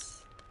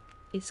things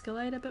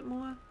escalate a bit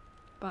more,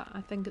 but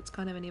I think it's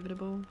kind of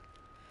inevitable.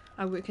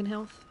 I work in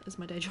health as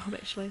my day job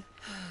actually.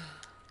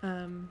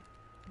 I'm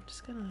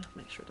just gonna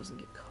make sure it doesn't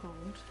get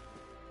cold.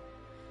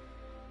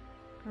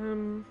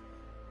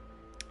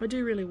 I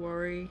do really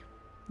worry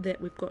that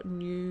we've got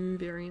new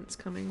variants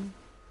coming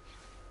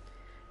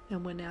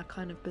and we're now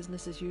kind of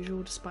business as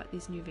usual despite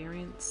these new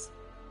variants,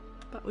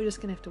 but we're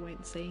just gonna have to wait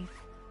and see.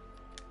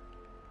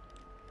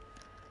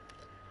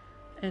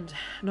 And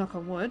knock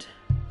on wood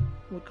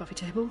coffee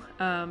table,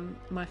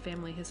 my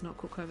family has not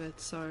caught COVID,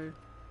 so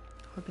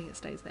hoping it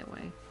stays that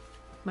way.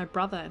 My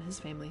brother and his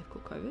family have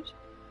caught COVID,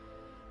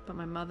 but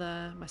my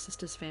mother, my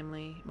sister's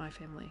family, my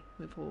family,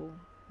 we've all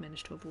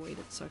managed to avoid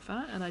it so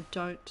far, and I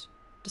don't,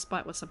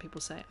 despite what some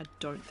people say, I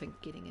don't think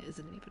getting it is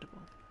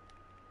inevitable.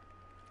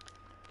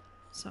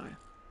 So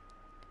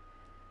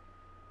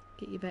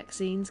get your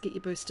vaccines, get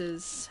your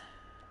boosters,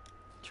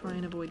 try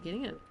and avoid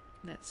getting it.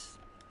 That's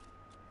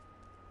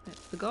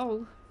the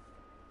goal.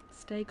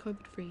 Stay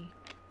COVID free.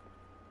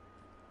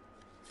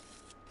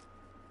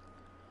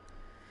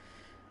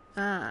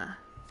 Ah,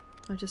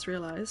 I just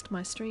realised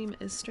my stream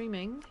is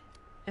streaming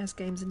as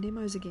games and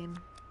demos again.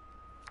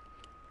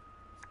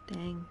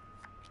 Dang.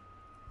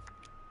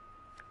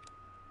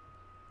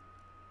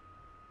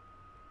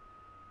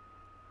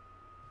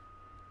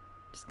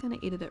 Just gonna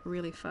edit it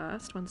really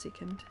fast, 1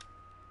 second.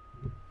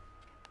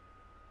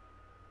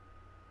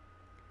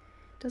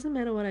 Doesn't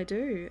matter what I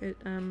do,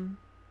 and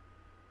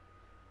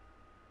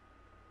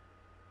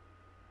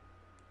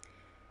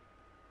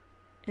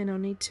I'll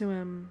need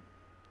to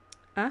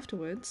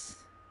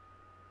afterwards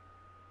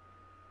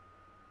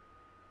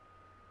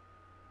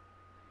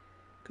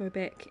go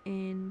back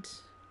and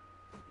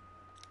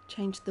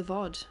change the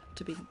VOD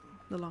to be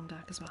the long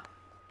dark as well.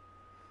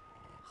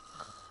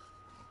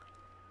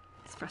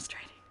 It's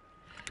frustrating.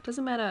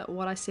 Doesn't matter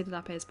what I set it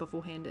up as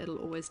beforehand, it'll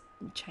always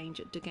change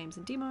it to games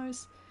and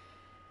demos,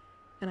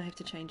 and I have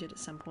to change it at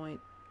some point,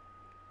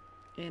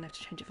 and I have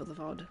to change it for the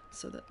VOD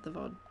so that the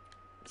VOD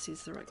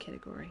says the right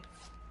category.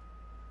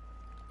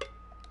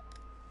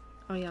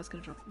 Oh yeah, I was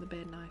going to drop the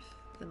bad knife,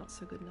 the not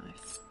so good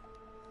knife.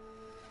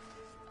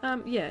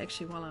 Yeah,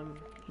 actually while I'm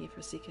here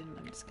for a second,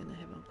 I'm just going to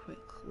have a quick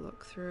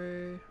look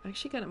through. I'm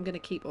going to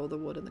keep all the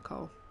wood and the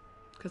coal,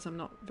 because I'm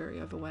not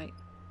very overweight.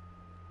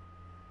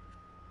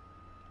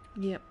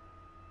 Yep.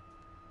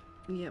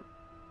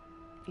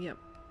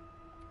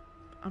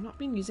 I've not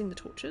been using the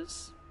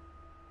torches,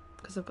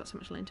 because I've got so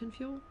much lantern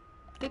fuel.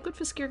 They're good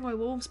for scaring away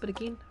wolves, but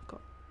again, I've got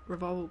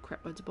revolver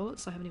crap loads of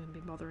bullets, so I haven't even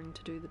been bothering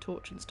to do the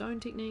torch and stone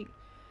technique.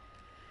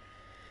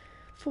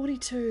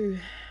 42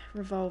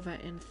 revolver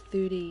and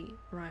 30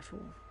 rifle.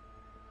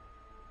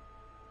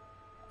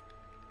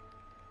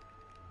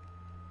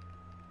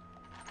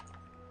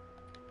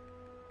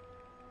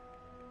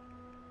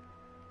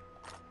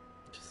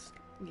 Just,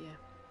 yeah.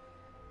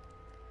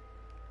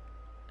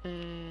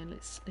 And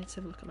let's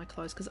have a look at my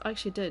clothes, because I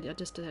actually did. I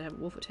just did have a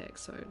wolf attack,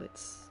 so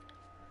let's...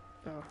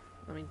 Oh,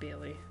 I mean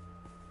barely.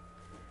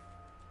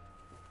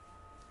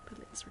 But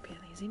let's repair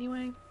these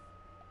anyway.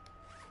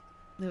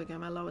 There we go,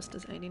 my lowest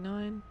is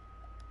 89.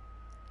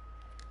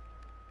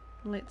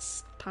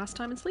 Let's pass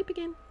time and sleep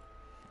again.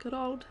 Good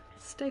old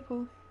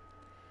staple.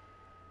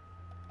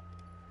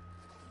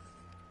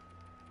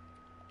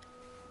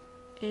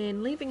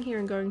 And leaving here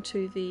and going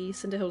to the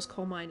Cinder Hills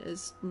coal mine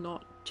is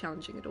not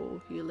challenging at all.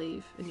 You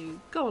leave and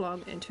you go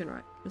along and turn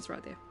right. It's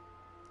right there.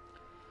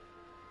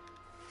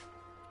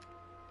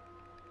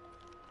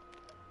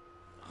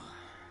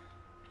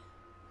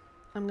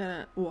 I'm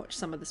gonna watch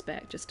some of this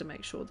back just to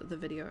make sure that the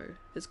video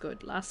is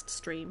good. Last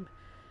stream,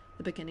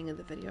 the beginning of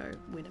the video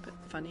went a bit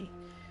funny.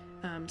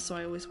 So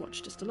I always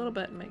watch just a little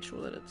bit and make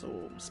sure that it's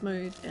all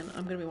smooth, and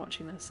I'm going to be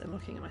watching this and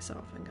looking at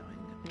myself and going,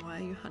 why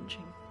are you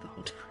hunching the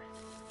whole time?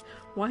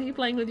 Why are you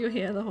playing with your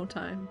hair the whole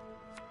time?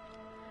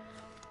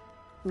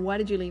 Why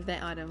did you leave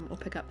that item or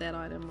pick up that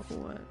item,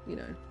 or, you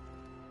know.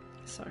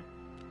 So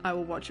I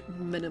will watch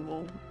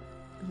minimal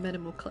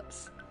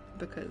clips,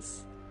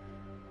 because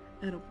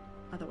it'll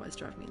otherwise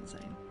drive me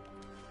insane.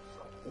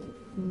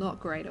 Not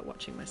great at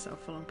watching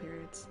myself for long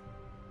periods.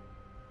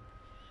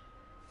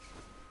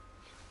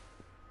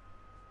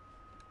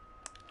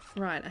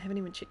 Right, I haven't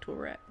even checked where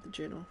we're at, the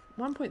journal.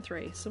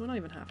 1.3, so we're not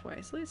even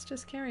halfway, so let's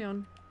just carry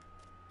on.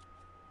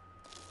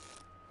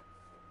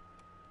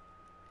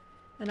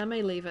 And I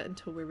may leave it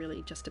until we're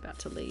really just about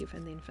to leave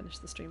and then finish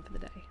the stream for the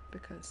day,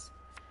 because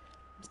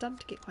I'm starting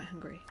to get quite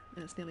hungry,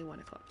 and it's nearly 1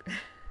 o'clock.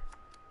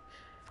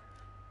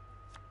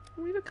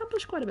 We've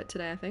accomplished quite a bit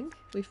today, I think.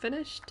 We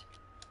finished,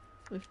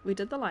 we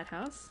did the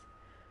lighthouse,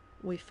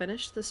 we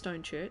finished the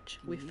stone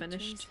church, we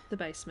finished the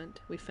basement,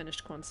 we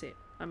finished Quonset.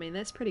 I mean,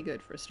 that's pretty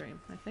good for a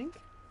stream, I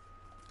think.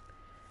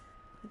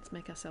 Let's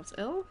make ourselves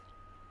ill.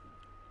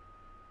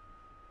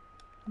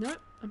 Nope,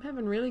 I'm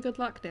having really good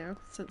luck now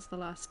since the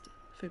last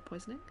food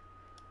poisoning.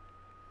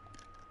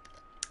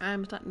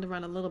 I'm starting to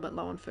run a little bit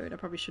low on food. I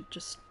probably should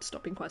just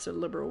stop being quite so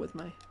liberal with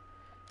my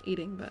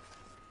eating, but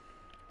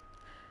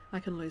I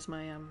can lose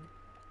my,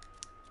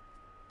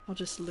 I'll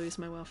just lose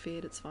my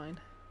well-fed, it's fine.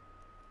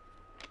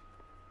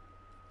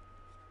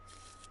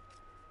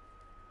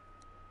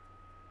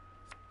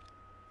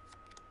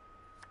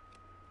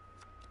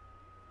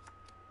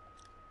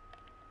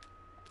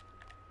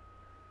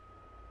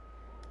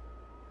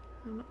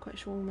 I'm not quite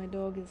sure where my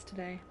dog is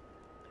today.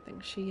 I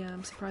think she,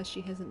 I'm surprised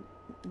she hasn't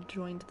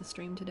joined the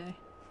stream today.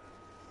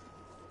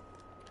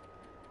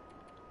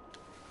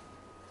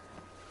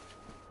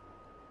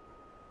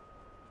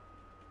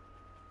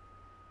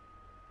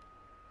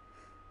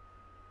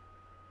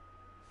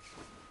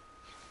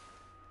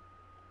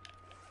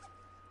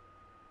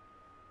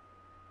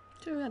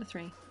 Two out of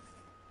three.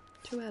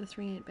 2 out of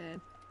 3 ain't bad.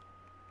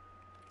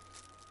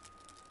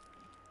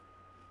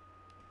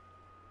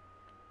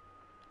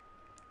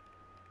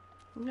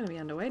 I'm going to be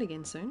underweight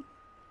again soon.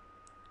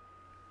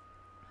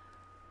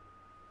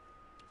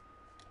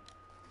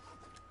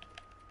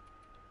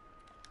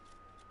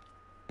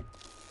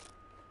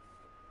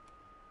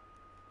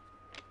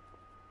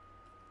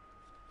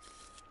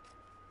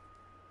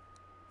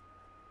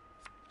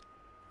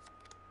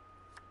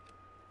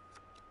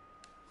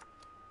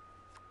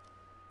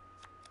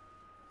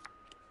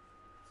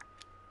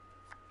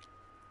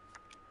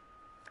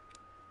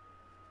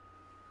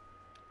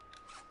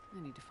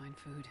 I need to find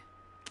food.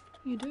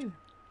 You do.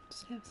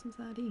 Just have some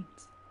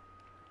sardines.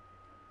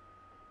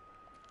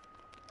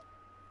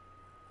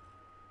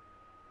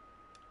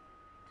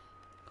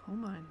 Coal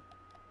mine.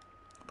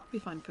 I'll probably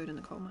find food in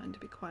the coal mine, to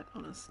be quite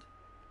honest.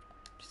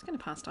 I'm just going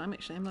to pass time,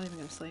 actually. I'm not even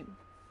going to sleep. I'm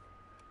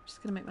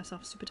just going to make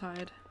myself super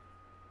tired.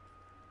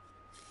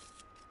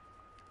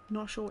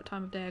 Not sure what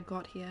time of day I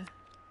got here.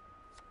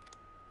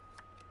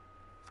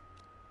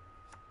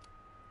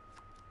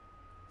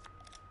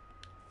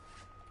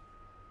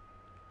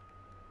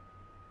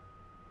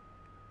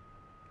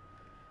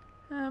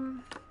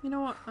 You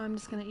know what? I'm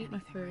just gonna eat my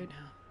food, right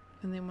now.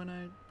 and then when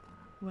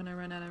I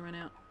run out, I run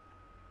out.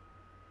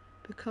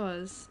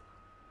 Because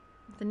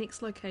the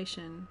next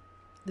location,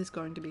 there's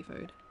going to be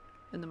food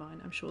in the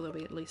mine. I'm sure there'll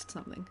be at least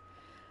something.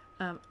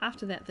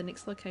 After that, the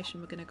next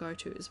location we're going to go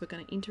to is we're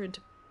going to enter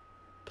into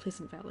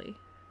Pleasant Valley,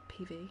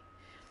 PV, and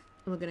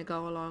we're going to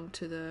go along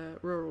to the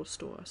rural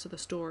store. So the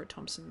store at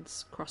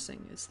Thompson's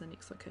Crossing is the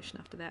next location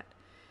after that,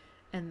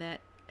 and that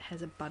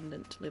has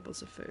abundant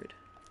levels of food.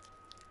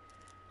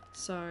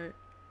 So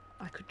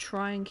I could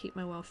try and keep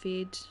my well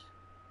fed.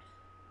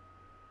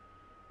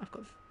 I've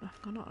got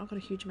a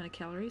huge amount of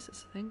calories.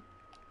 That's the thing.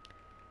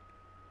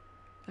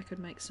 I could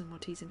make some more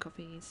teas and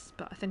coffees,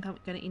 but I think I'm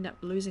going to end up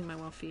losing my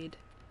well fed.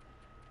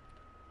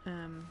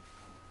 And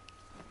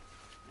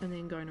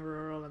then going to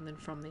rural, and then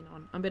from then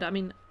on. But I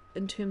mean,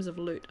 in terms of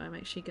loot, I'm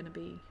actually going to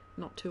be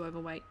not too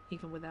overweight,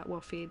 even without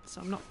well fed,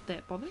 so I'm not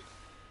that bothered.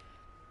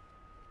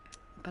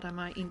 But I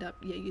might end up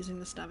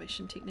using the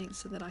starvation technique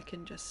so that I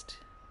can just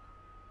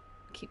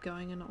keep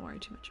going and not worry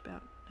too much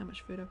about how much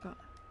food I've got.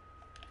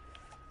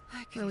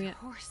 I Where are we could eat at?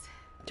 a horse.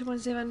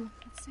 217.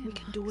 Let's see, We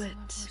can do it.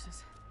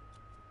 horses.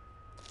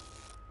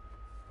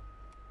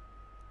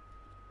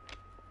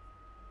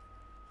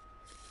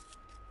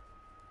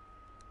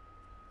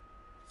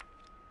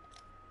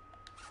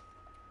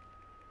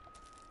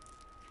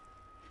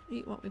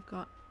 Eat what we've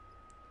got.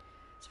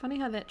 It's funny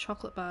how that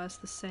chocolate bar is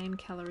the same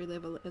calorie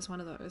level as one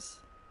of those.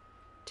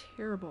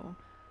 Terrible.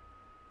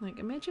 Like,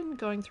 imagine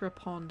going through a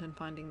pond and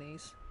finding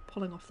these,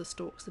 pulling off the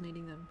stalks and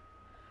eating them.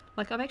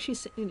 Like, I've actually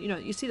seen,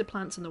 you see the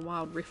plants in the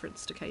wild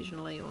referenced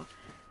occasionally, or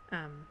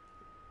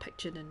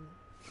pictured in,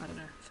 I don't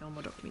know, film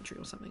or documentary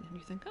or something, and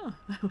you think, oh,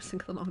 I always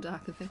think of the long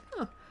dark and think,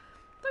 oh,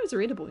 those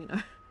are edible,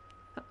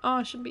 Oh,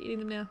 I shouldn't be eating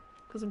them now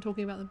because I'm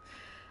talking about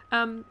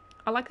them.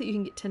 I like that you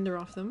can get tinder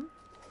off them.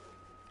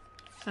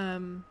 We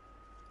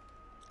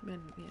got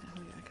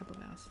a couple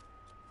of hours.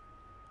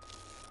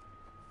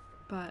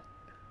 But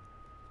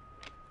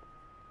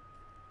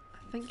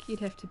I think you'd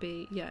have to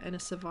be, in a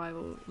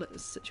survival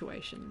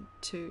situation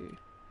to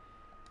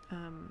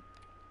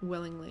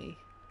willingly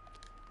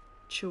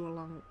chew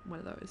along one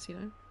of those,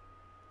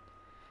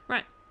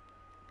 Right.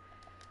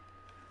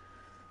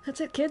 That's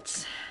it,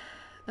 kids.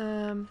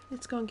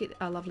 Let's go and get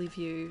our lovely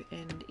view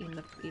and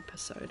end the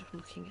episode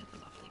looking at the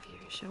lovely view,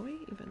 shall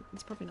we? Even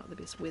it's probably not the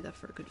best weather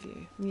for a good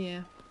view.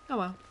 Yeah. Oh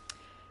well.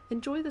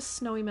 Enjoy the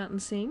snowy mountain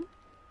scene.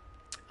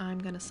 I'm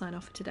going to sign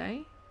off for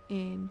today,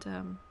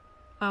 and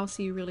I'll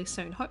see you really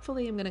soon.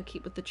 Hopefully I'm going to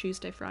keep with the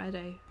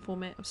Tuesday-Friday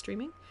format of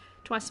streaming.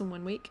 Twice in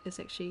 1 week is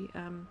actually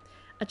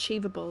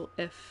achievable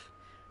if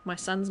my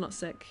son's not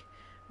sick,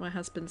 my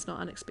husband's not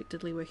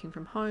unexpectedly working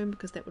from home,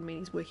 because that would mean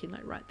he's working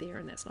like right there,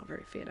 and that's not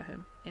very fair to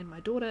him. And my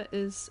daughter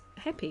is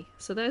happy.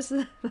 So those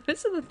are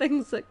the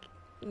things that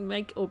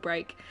make or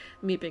break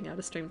me being able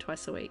to stream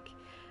twice a week.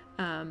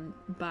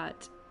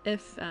 But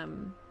if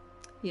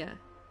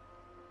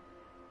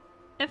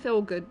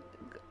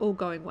all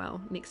going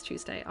well, next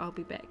Tuesday I'll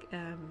be back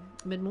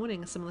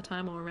mid-morning, a similar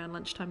time, or around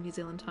lunchtime New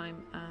Zealand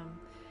time,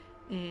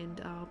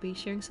 and I'll be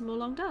sharing some more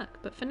Long Dark.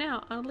 But for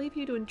now, I'll leave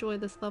you to enjoy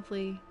this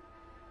lovely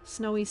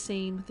snowy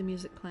scene with the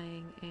music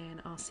playing,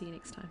 and I'll see you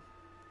next time.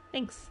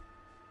 Thanks.